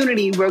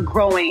community, we're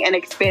growing and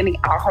expanding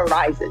our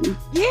horizons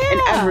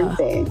and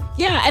everything.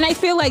 Yeah, and I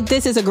feel like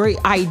this is a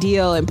great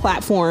idea and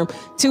platform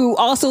to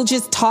also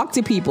just talk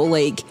to people.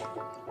 Like,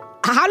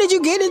 how did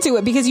you get into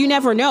it? Because you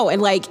never know.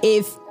 And like,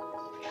 if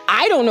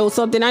I don't know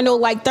something, I know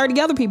like 30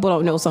 other people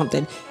don't know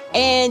something.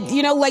 And,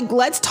 you know, like,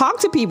 let's talk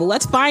to people.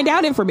 Let's find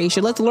out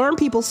information. Let's learn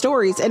people's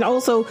stories. And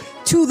also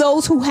to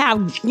those who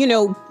have, you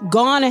know,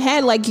 gone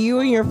ahead like you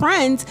and your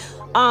friends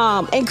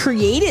and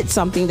created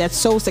something that's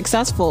so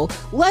successful.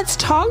 Let's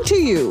talk to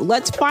you.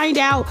 Let's find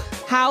out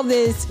how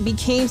this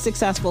became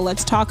successful.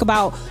 Let's talk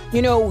about,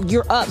 you know,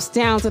 your ups,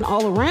 downs, and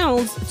all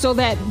arounds so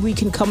that we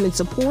can come and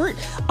support.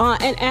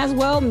 And as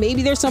well,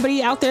 maybe there's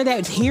somebody out there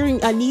that's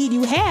hearing a need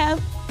you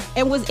have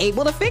and was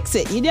able to fix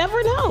it. You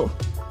never know.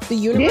 The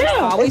universe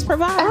always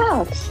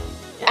provides.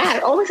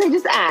 Ask. Always say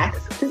just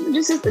ask.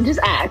 Just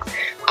ask.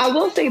 I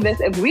will say this: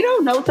 if we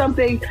don't know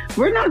something,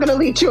 we're not going to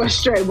lead you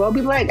astray. We'll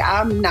be like,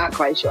 I'm not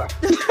quite sure.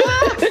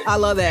 I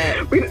love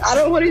that. I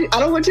don't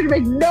want you to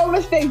make no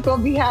mistakes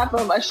on behalf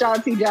of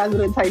Ashanti, Jasmine,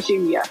 and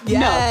Taishimia.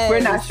 Yes. No,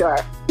 we're not sure.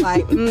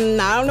 Like,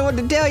 I don't know what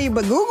to tell you,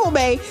 but Google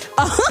me.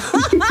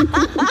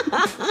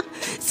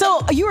 So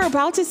you were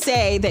about to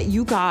say that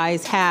you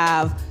guys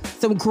have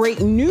some great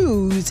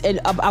news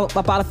and about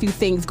a few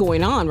things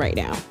going on right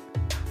now.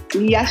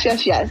 Yes.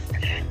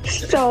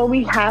 So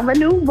we have a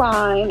new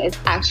wine. It's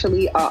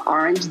actually an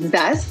orange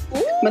zest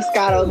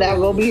Moscato that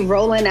we'll be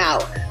rolling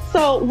out.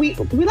 So we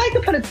like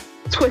to put a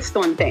twist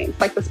on things,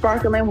 like the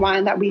sparkling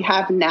wine that we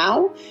have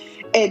now.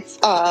 It's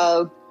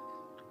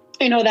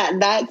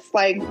that's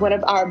like one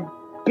of our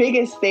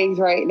biggest things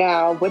right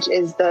now, which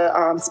is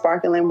the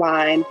sparkling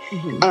wine.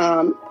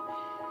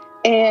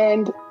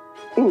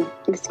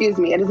 Excuse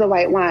me, it is a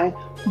white wine,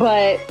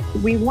 but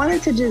we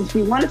wanted to do a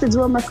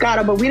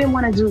Moscato, but we didn't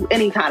want to do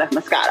any kind of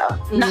Moscato.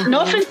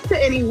 No offense to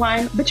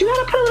anyone, but you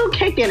got to put a little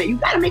kick in it. You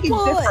got to make it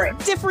different.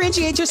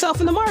 Differentiate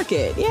yourself in the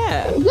market.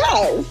 Yeah.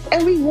 Yes.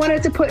 And we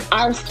wanted to put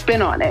our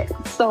spin on it.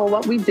 So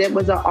what we did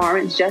was an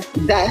orange zest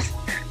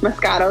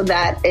Moscato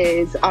that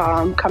is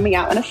coming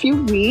out in a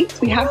few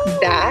weeks. We have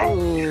that.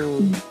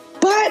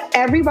 But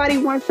everybody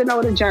wants to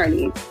know the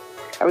journey.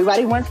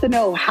 Everybody wants to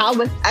know, how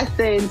was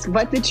Essence?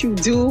 What did you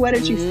do? What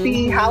did you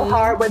see? How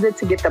hard was it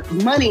to get the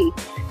money?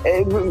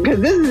 Because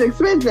this is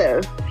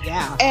expensive.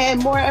 Yeah.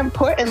 And more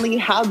importantly,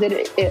 how did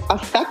it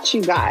affect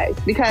you guys?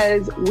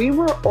 Because we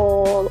were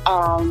all,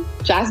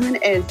 Jasmine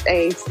is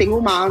a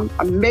single mom,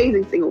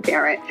 amazing single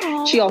parent.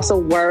 Aww. She also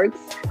works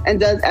and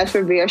does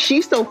Esrever.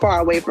 She's so far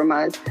away from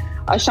us.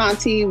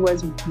 Ashanti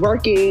was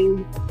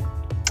working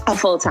a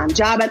full-time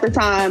job at the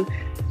time.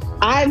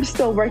 I'm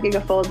still working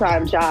a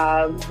full-time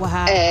job,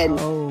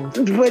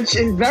 which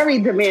is very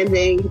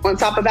demanding. On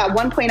top of that,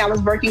 one point I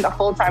was working a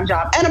full-time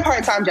job and a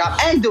part-time job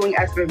and doing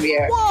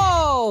Esrever.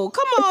 Whoa,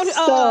 come on,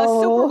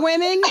 super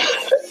women.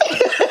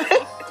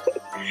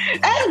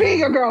 And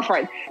being a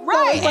girlfriend.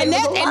 Right, so and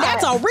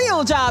that's a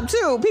real job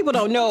too. People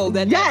don't know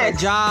that that's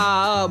a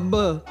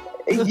job.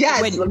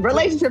 Yes,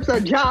 relationships are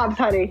jobs,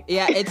 honey.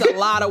 Yeah, it's a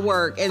lot of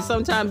work. And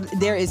sometimes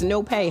there is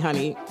no pay,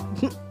 honey.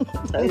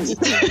 It's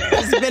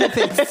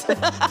benefits.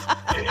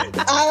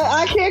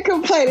 I can't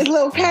complain. It's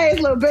little pay,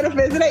 it's little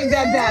benefits. It ain't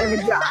that bad of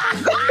a job.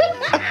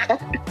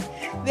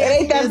 It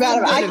ain't that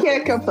bad. I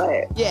can't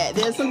complain. Yeah,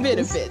 there's some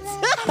benefits.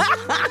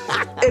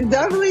 It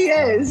definitely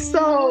is.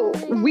 So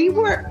we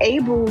were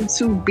able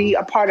to be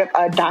a part of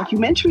a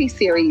documentary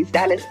series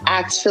that is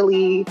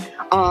actually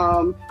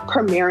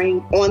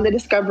premiering on the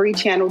Discovery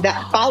Channel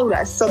that followed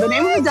us. So the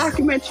name of the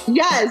documentary,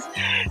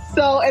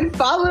 and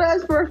followed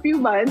us for a few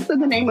months. So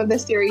the name of the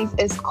series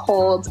is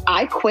called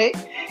I Quit.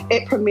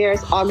 It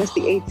premieres August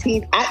the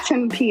 18th at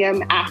 10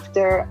 p.m.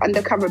 after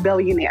Undercover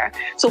Billionaire.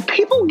 So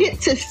people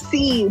get to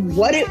see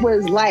what it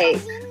was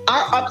like,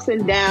 our ups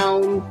and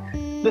downs,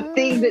 the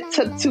things it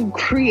took to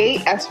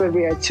create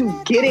Esrever,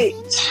 to get it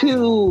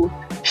to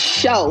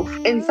shelf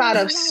inside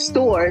of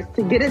stores,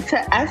 to get it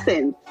to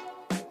Essence.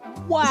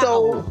 Wow!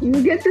 So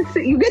you get to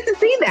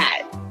see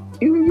that.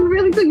 You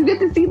really do. You get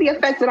to see the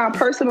effects in our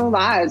personal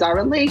lives, our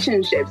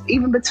relationships,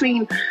 even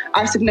between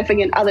our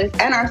significant others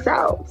and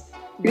ourselves.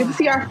 You get to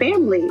see our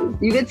family.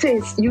 You get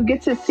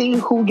to see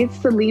who gets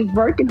to leave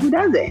work and who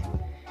doesn't.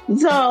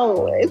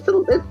 So it's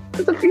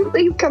a few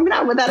things coming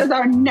out, but that is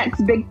our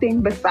next big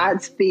thing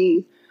besides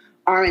the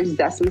orange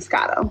zest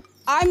Moscato.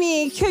 I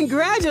mean,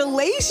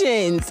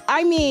 congratulations.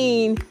 I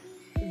mean,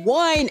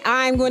 one,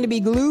 I'm going to be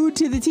glued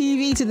to the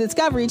TV, to the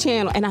Discovery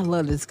Channel, and I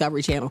love the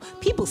Discovery Channel.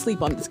 People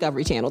sleep on the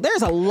Discovery Channel.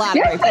 There's a lot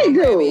of great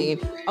programming.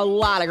 A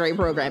lot of great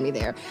programming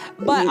there.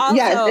 But also,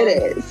 yes,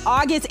 it is.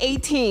 August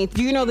 18th.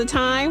 Do you know the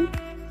time?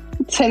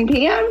 10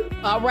 p.m.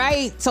 All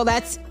right. So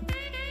that's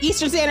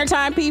Eastern Standard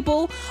Time,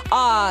 people.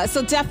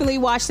 So definitely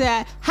watch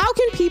that. How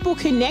can people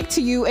connect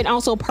to you and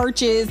also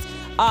purchase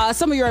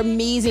some of your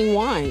amazing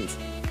wines?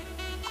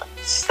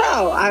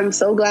 So I'm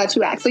so glad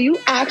you asked. So you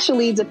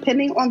actually,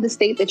 depending on the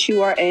state that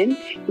you are in,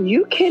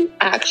 you can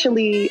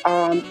actually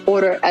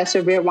order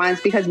Esrever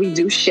Wines because we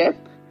do ship.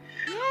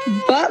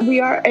 But we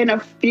are in a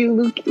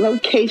few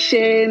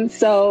locations.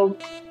 So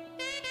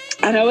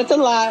I know it's a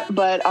lot,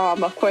 but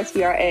of course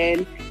we are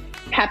in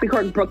Happy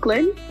Cork,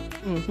 Brooklyn.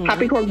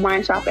 Happy Cork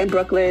Wine Shop in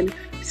Brooklyn,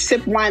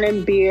 Sip Wine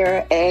and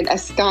Beer, and I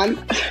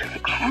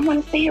don't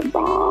want to say it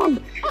wrong.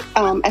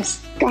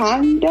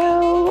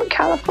 Escondo,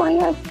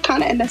 California,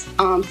 kind of in the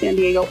San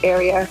Diego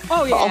area.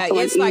 Oh yeah,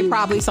 it's like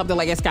probably something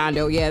like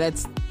Escondo. Yeah,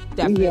 that's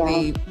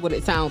definitely what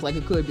it sounds like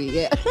it could be.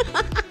 Yeah.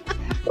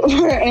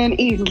 We're in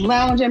East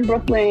Lounge in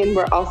Brooklyn.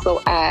 We're also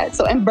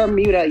in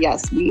Bermuda.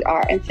 Yes, we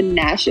are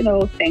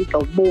international. Thank the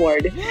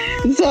Lord.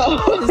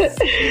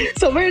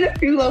 So we're in a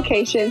few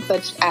locations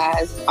such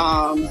as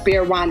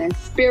Beer, Wine, and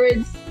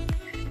Spirits,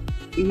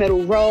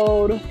 Middle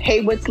Road,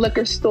 Haywood's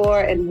Liquor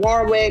Store in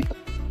Warwick,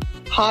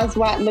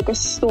 Hoswat Liquor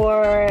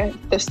Store,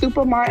 the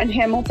Supermart in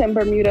Hamilton,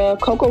 Bermuda,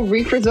 Cocoa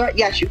Reef Resort.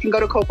 Yes, you can go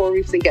to Cocoa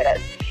Reefs and get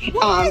us.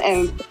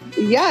 And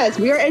yes,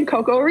 we are in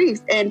Cocoa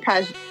Reefs and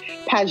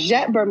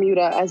Paget,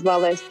 Bermuda, as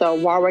well as the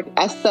Warwick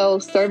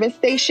Esso Service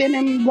Station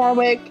in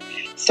Warwick,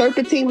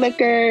 Serpentine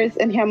Liquors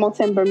in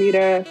Hamilton,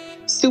 Bermuda,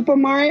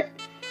 Supermart,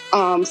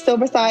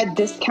 Silverside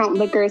Discount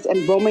Liquors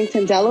in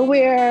Wilmington,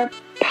 Delaware,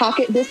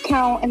 Pocket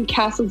Discount in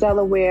Castle,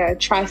 Delaware,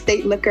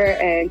 Tri-State Liquor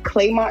in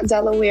Claymont,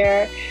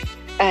 Delaware,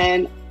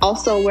 and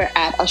also we're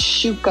at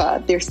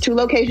Ashuka. There's 2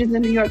 locations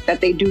in New York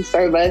that they do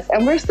serve us,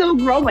 and we're still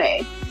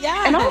growing.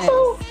 Yeah. And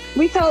also,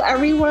 we tell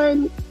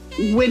everyone,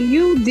 when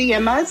you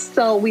DM us,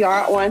 so we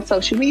are on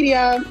social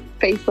media,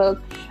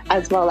 Facebook,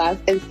 as well as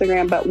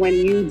Instagram. But when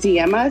you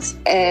DM us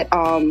at,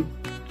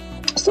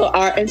 so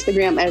our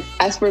Instagram is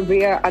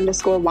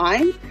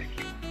Esrever_wines,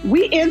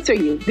 we answer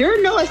you. There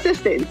are no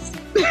assistants.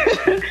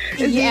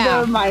 It's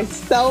either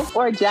myself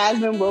or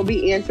Jasmine will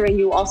be answering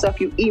you. Also,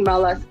 if you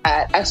email us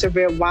at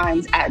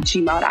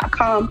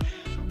esreverwines@gmail.com,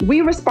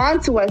 we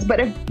respond to us. But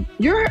if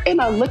you're in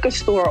a liquor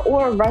store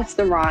or a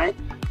restaurant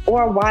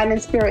or a wine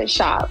and spirit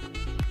shop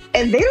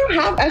and they don't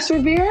have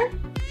Esrever,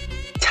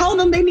 tell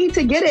them they need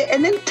to get it,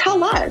 and then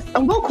tell us,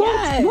 and we'll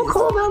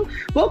call them,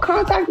 we'll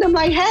contact them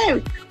like,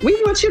 hey,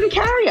 we want you to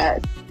carry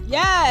us.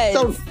 Yes.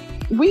 So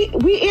we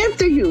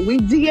answer you, we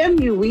DM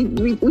you, we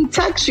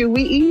text you,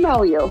 we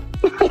email you.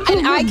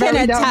 And I can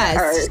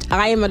attest.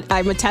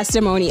 I'm a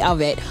testimony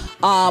of it.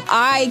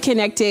 I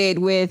connected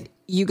with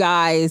you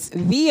guys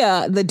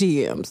via the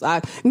DMs.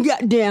 I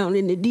got down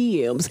in the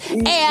DMs,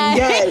 and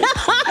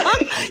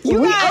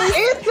you guys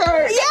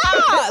answered.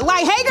 Yeah,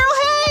 like, hey girl,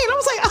 hey, and I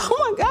was like,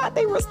 oh my God,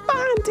 they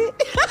responded.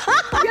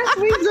 Yes,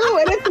 we do,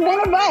 and it's one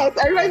of us.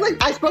 Everybody's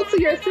like, I spoke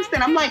to your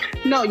assistant. I'm like,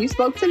 no, you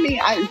spoke to me.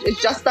 It's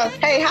just us.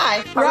 Hey,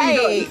 hi. How are you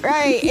doing?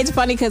 Right. It's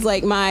funny because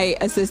like my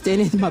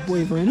assistant is my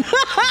boyfriend,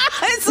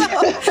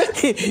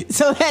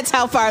 so that's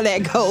how far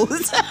that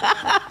goes.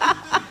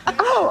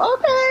 Oh,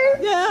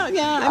 okay.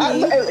 Yeah. I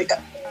mean,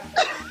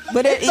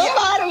 but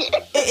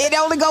it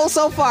only goes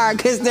so far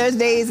because there's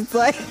days it's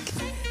like,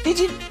 did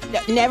you?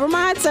 Never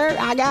mind, sir.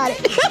 I got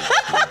it.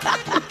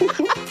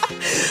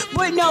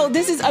 But no,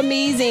 this is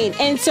amazing.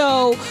 And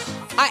so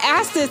I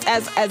asked this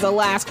as a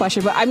last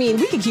question, but I mean,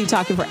 we could keep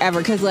talking forever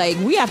because like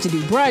we have to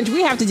do brunch.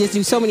 We have to just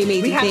do so many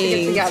amazing things.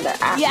 We have to get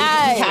together.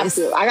 Yes. We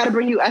have to. I got to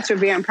bring you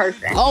Esrever in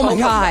person. Oh my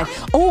God.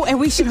 Oh, and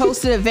we should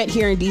host an event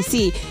here in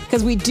DC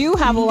because we do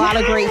have a lot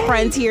of great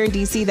friends here in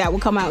DC that will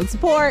come out and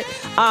support.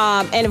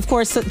 And of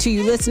course, to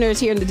you listeners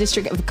here in the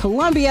District of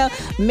Columbia,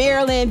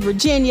 Maryland,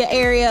 Virginia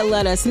area,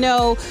 let us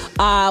know.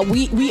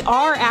 We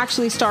are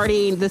actually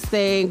starting this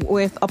thing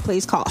with a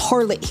place called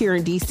Harlot here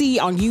in DC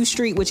on U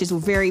Street, which is a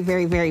very,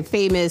 very, very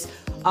famous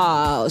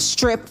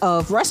strip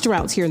of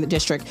restaurants here in the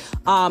district.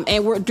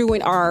 And we're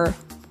doing our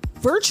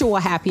virtual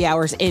happy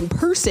hours in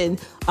person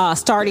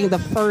starting the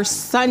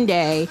first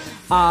Sunday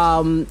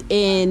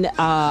in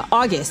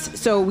August.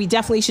 So we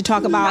definitely should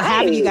talk about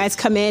having you guys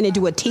come in and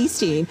do a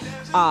tasting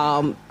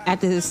at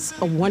this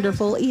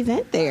wonderful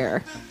event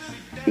there.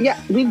 Yeah,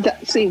 we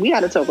got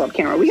to talk up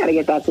camera. We got to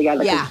get that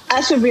together. Yeah,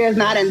 Esrever is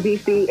not in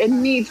DC. It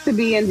needs to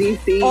be in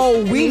DC.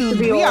 Oh,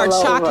 we are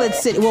chocolate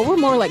city. Well, we're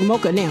more like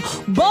mocha now,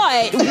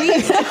 but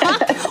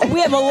we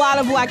have a lot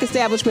of Black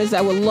establishments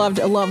that would love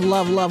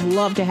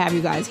to have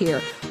you guys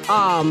here.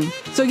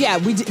 So yeah,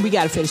 we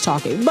got to finish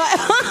talking. But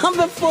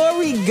before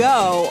we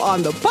go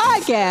on the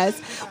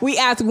podcast, we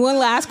ask one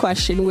last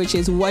question, which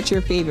is, what's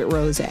your favorite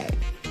rosé?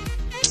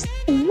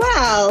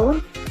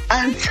 Well,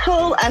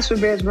 until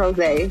Esrever's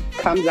rosé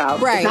comes out.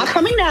 Right. It's not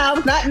coming now.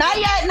 Not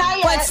yet.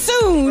 But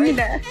soon.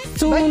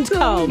 Soon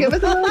come. Give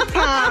us a little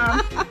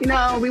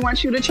time. We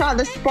want you to try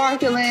the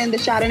sparkling, the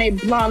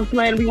Chardonnay Blanc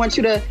blend. We want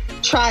you to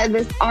try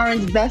this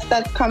orange zest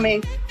that's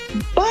coming.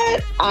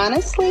 But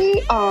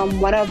honestly,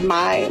 one of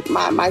my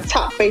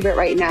top favorite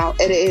right now,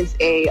 it is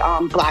a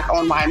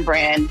Black-owned wine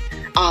brand.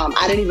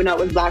 I didn't even know it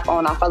was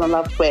Black-owned. I fell in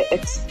love with it.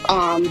 It's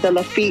the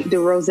Lafite de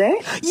Rosé.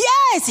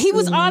 Yes, he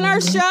was on our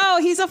show.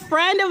 He's a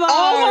friend of ours.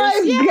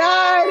 Oh my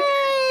God.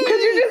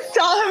 Could you just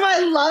tell him I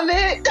love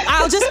it?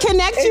 I'll just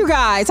connect you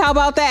guys. How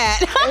about that?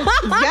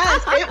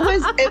 Yes,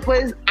 it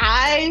was.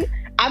 I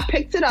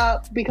picked it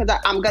up because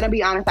I'm going to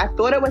be honest. I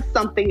thought it was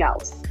something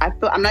else.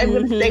 I'm not even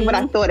going to say what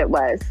I thought it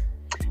was,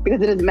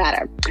 because it doesn't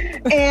matter.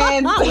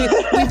 And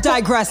we've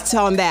digressed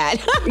on that.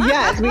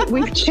 Yes,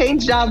 we've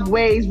changed our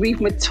ways.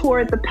 We've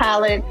matured the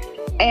palate.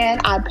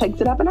 And I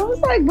picked it up and I was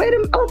like, wait a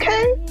minute,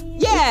 okay.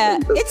 Yeah,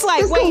 it's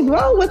like, wait.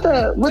 Roll with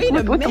the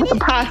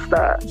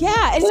pasta.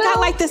 Yeah, it's got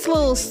like this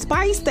little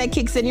spice that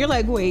kicks in. You're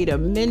like, wait a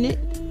minute.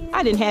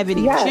 I didn't have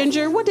any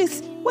ginger. What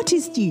is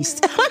this?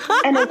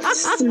 And it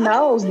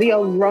smells, the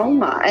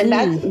aroma. And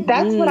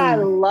that's what I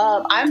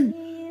love. I'm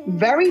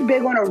very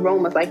big on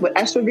aromas. Like with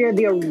Esrever,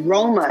 the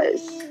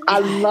aromas. I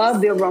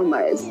love the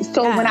aromas.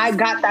 So when I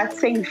got that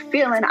same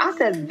feeling, I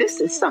said, this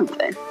is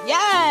something.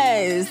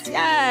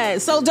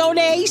 Yes. So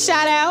donate,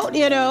 shout out,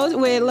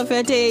 with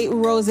Lafite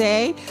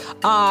Rosé.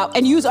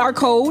 And use our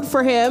code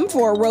for him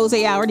for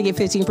Rosé Hour to get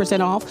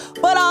 15% off.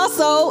 But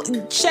also,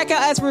 check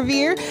out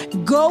Esrever.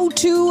 Go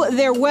to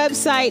their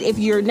website if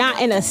you're not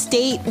in a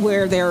state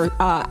where they're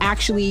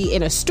actually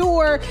in a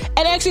store.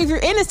 And actually, if you're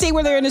in a state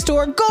where they're in a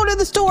store, go to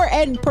the store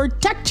and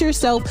protect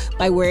yourself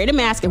by wearing a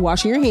mask and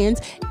washing your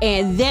hands,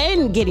 and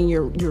then getting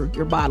your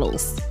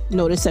bottles.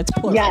 Notice that's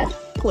plural. Yes.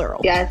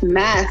 Plural. Yes,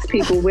 masks.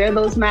 People wear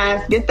those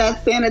masks. Get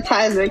that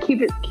sanitizer.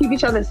 Keep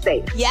each other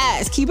safe.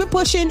 Yes, keep it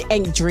pushing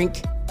and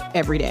drink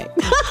every day.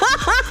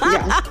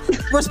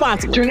 Yes.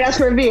 Responsibly. Drink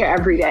Esrever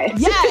every day.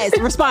 Yes,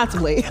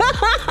 responsibly.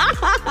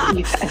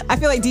 Yes. I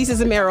feel like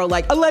Desus and Mero,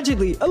 like,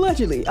 allegedly. Well,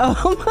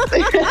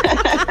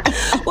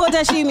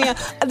 Dashimia,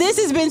 this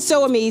has been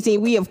so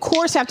amazing. We, of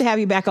course, have to have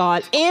you back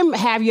on and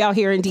have you out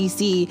here in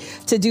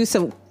DC to do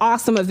some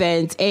awesome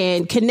events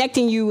and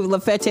connecting you with La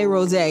Fête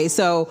Rosé.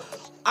 So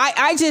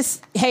I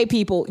just, hey,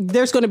 people,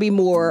 there's going to be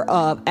more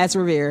of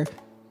Esrever.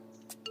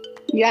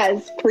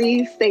 Yes,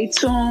 please stay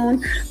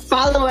tuned.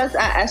 Follow us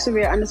at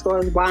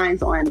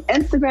Esrever_Wines on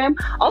Instagram.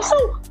 Also,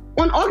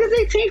 on August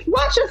 18th,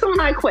 watch us on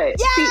I Quit.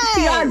 Yes!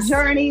 See our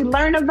journey,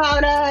 learn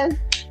about us,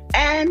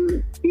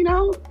 and,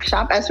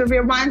 shop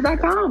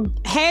EsreverWines.com.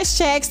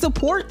 #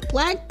 support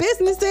Black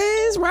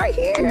businesses right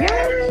here.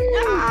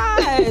 Yes.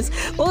 Yes.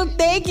 Well,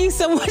 thank you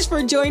so much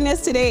for joining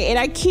us today. And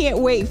I can't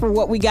wait for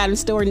what we got in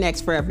store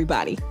next for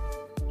everybody.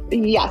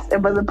 Yes,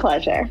 it was a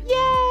pleasure.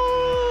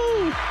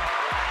 Yay!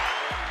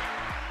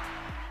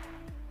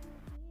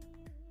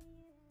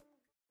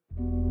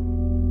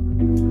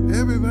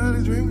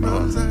 Everybody drink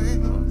rose,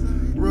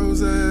 rose.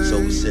 So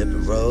we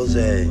sipping rose,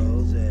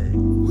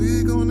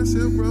 We gonna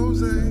sip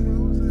rose,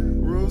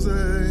 rose.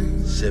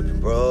 sipping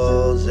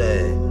rose.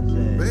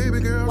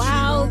 Baby girl,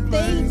 Wow,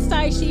 thanks,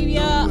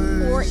 Taishivia,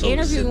 for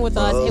interviewing with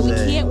us. And we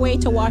can't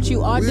wait to watch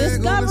you on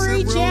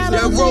Discovery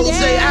Channel That rose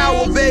today.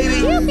 hour,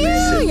 baby. Pew,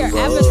 pew. Your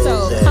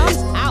episode comes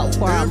out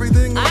from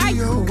I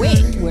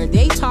Quit, where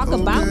they talk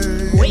about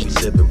quit.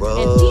 Sipping And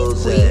these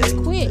rose. queens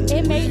quit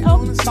and made a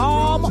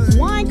bomb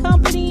wine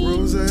company.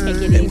 Can't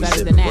get any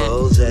better than that. I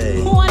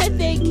want to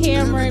thank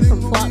Cameron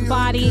from Plump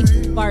Body,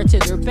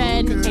 bartender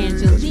Ben,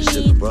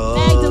 Angeline,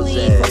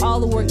 Magdalene for all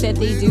the work that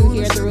they do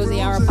here at the Rose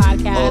Hour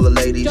Podcast. All the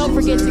ladies. Don't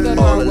forget to go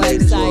to All our the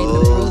ladies website,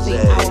 rose.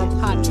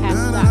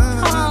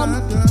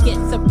 therosehourpodcast.com. Get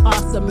some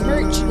awesome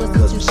merch, listen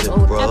to some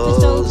old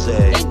episodes,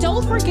 and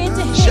don't forget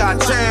to hit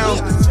Chi-town.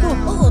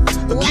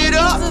 like Get and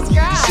up.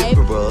 subscribe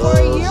Sippin' for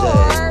Rose.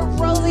 your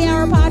Rose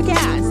Hour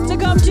Podcast to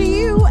come to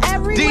you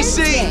every DC.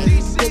 Wednesday.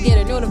 You'll get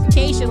a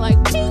notification like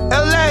ping to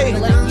LA.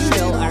 let you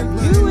know our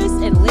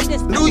newest and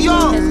latest New episode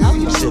York. has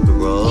uploaded. Sipping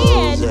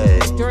rose.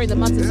 And during the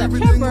month of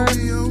September,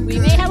 we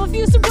may have a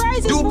few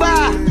surprises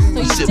Dubai. for you. So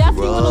you Sipping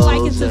definitely want to like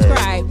and rose.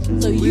 subscribe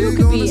so you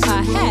could be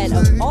ahead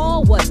of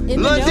all what's in the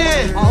know London.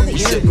 and all the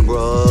Sipping interviews.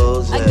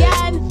 rose.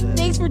 Again,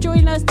 thanks for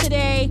joining us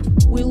today.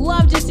 We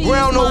love to see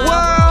Round you the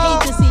smile.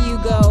 world. Hate to see you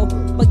go.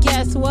 But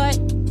guess what?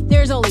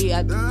 There's only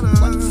 6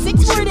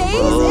 more days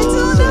until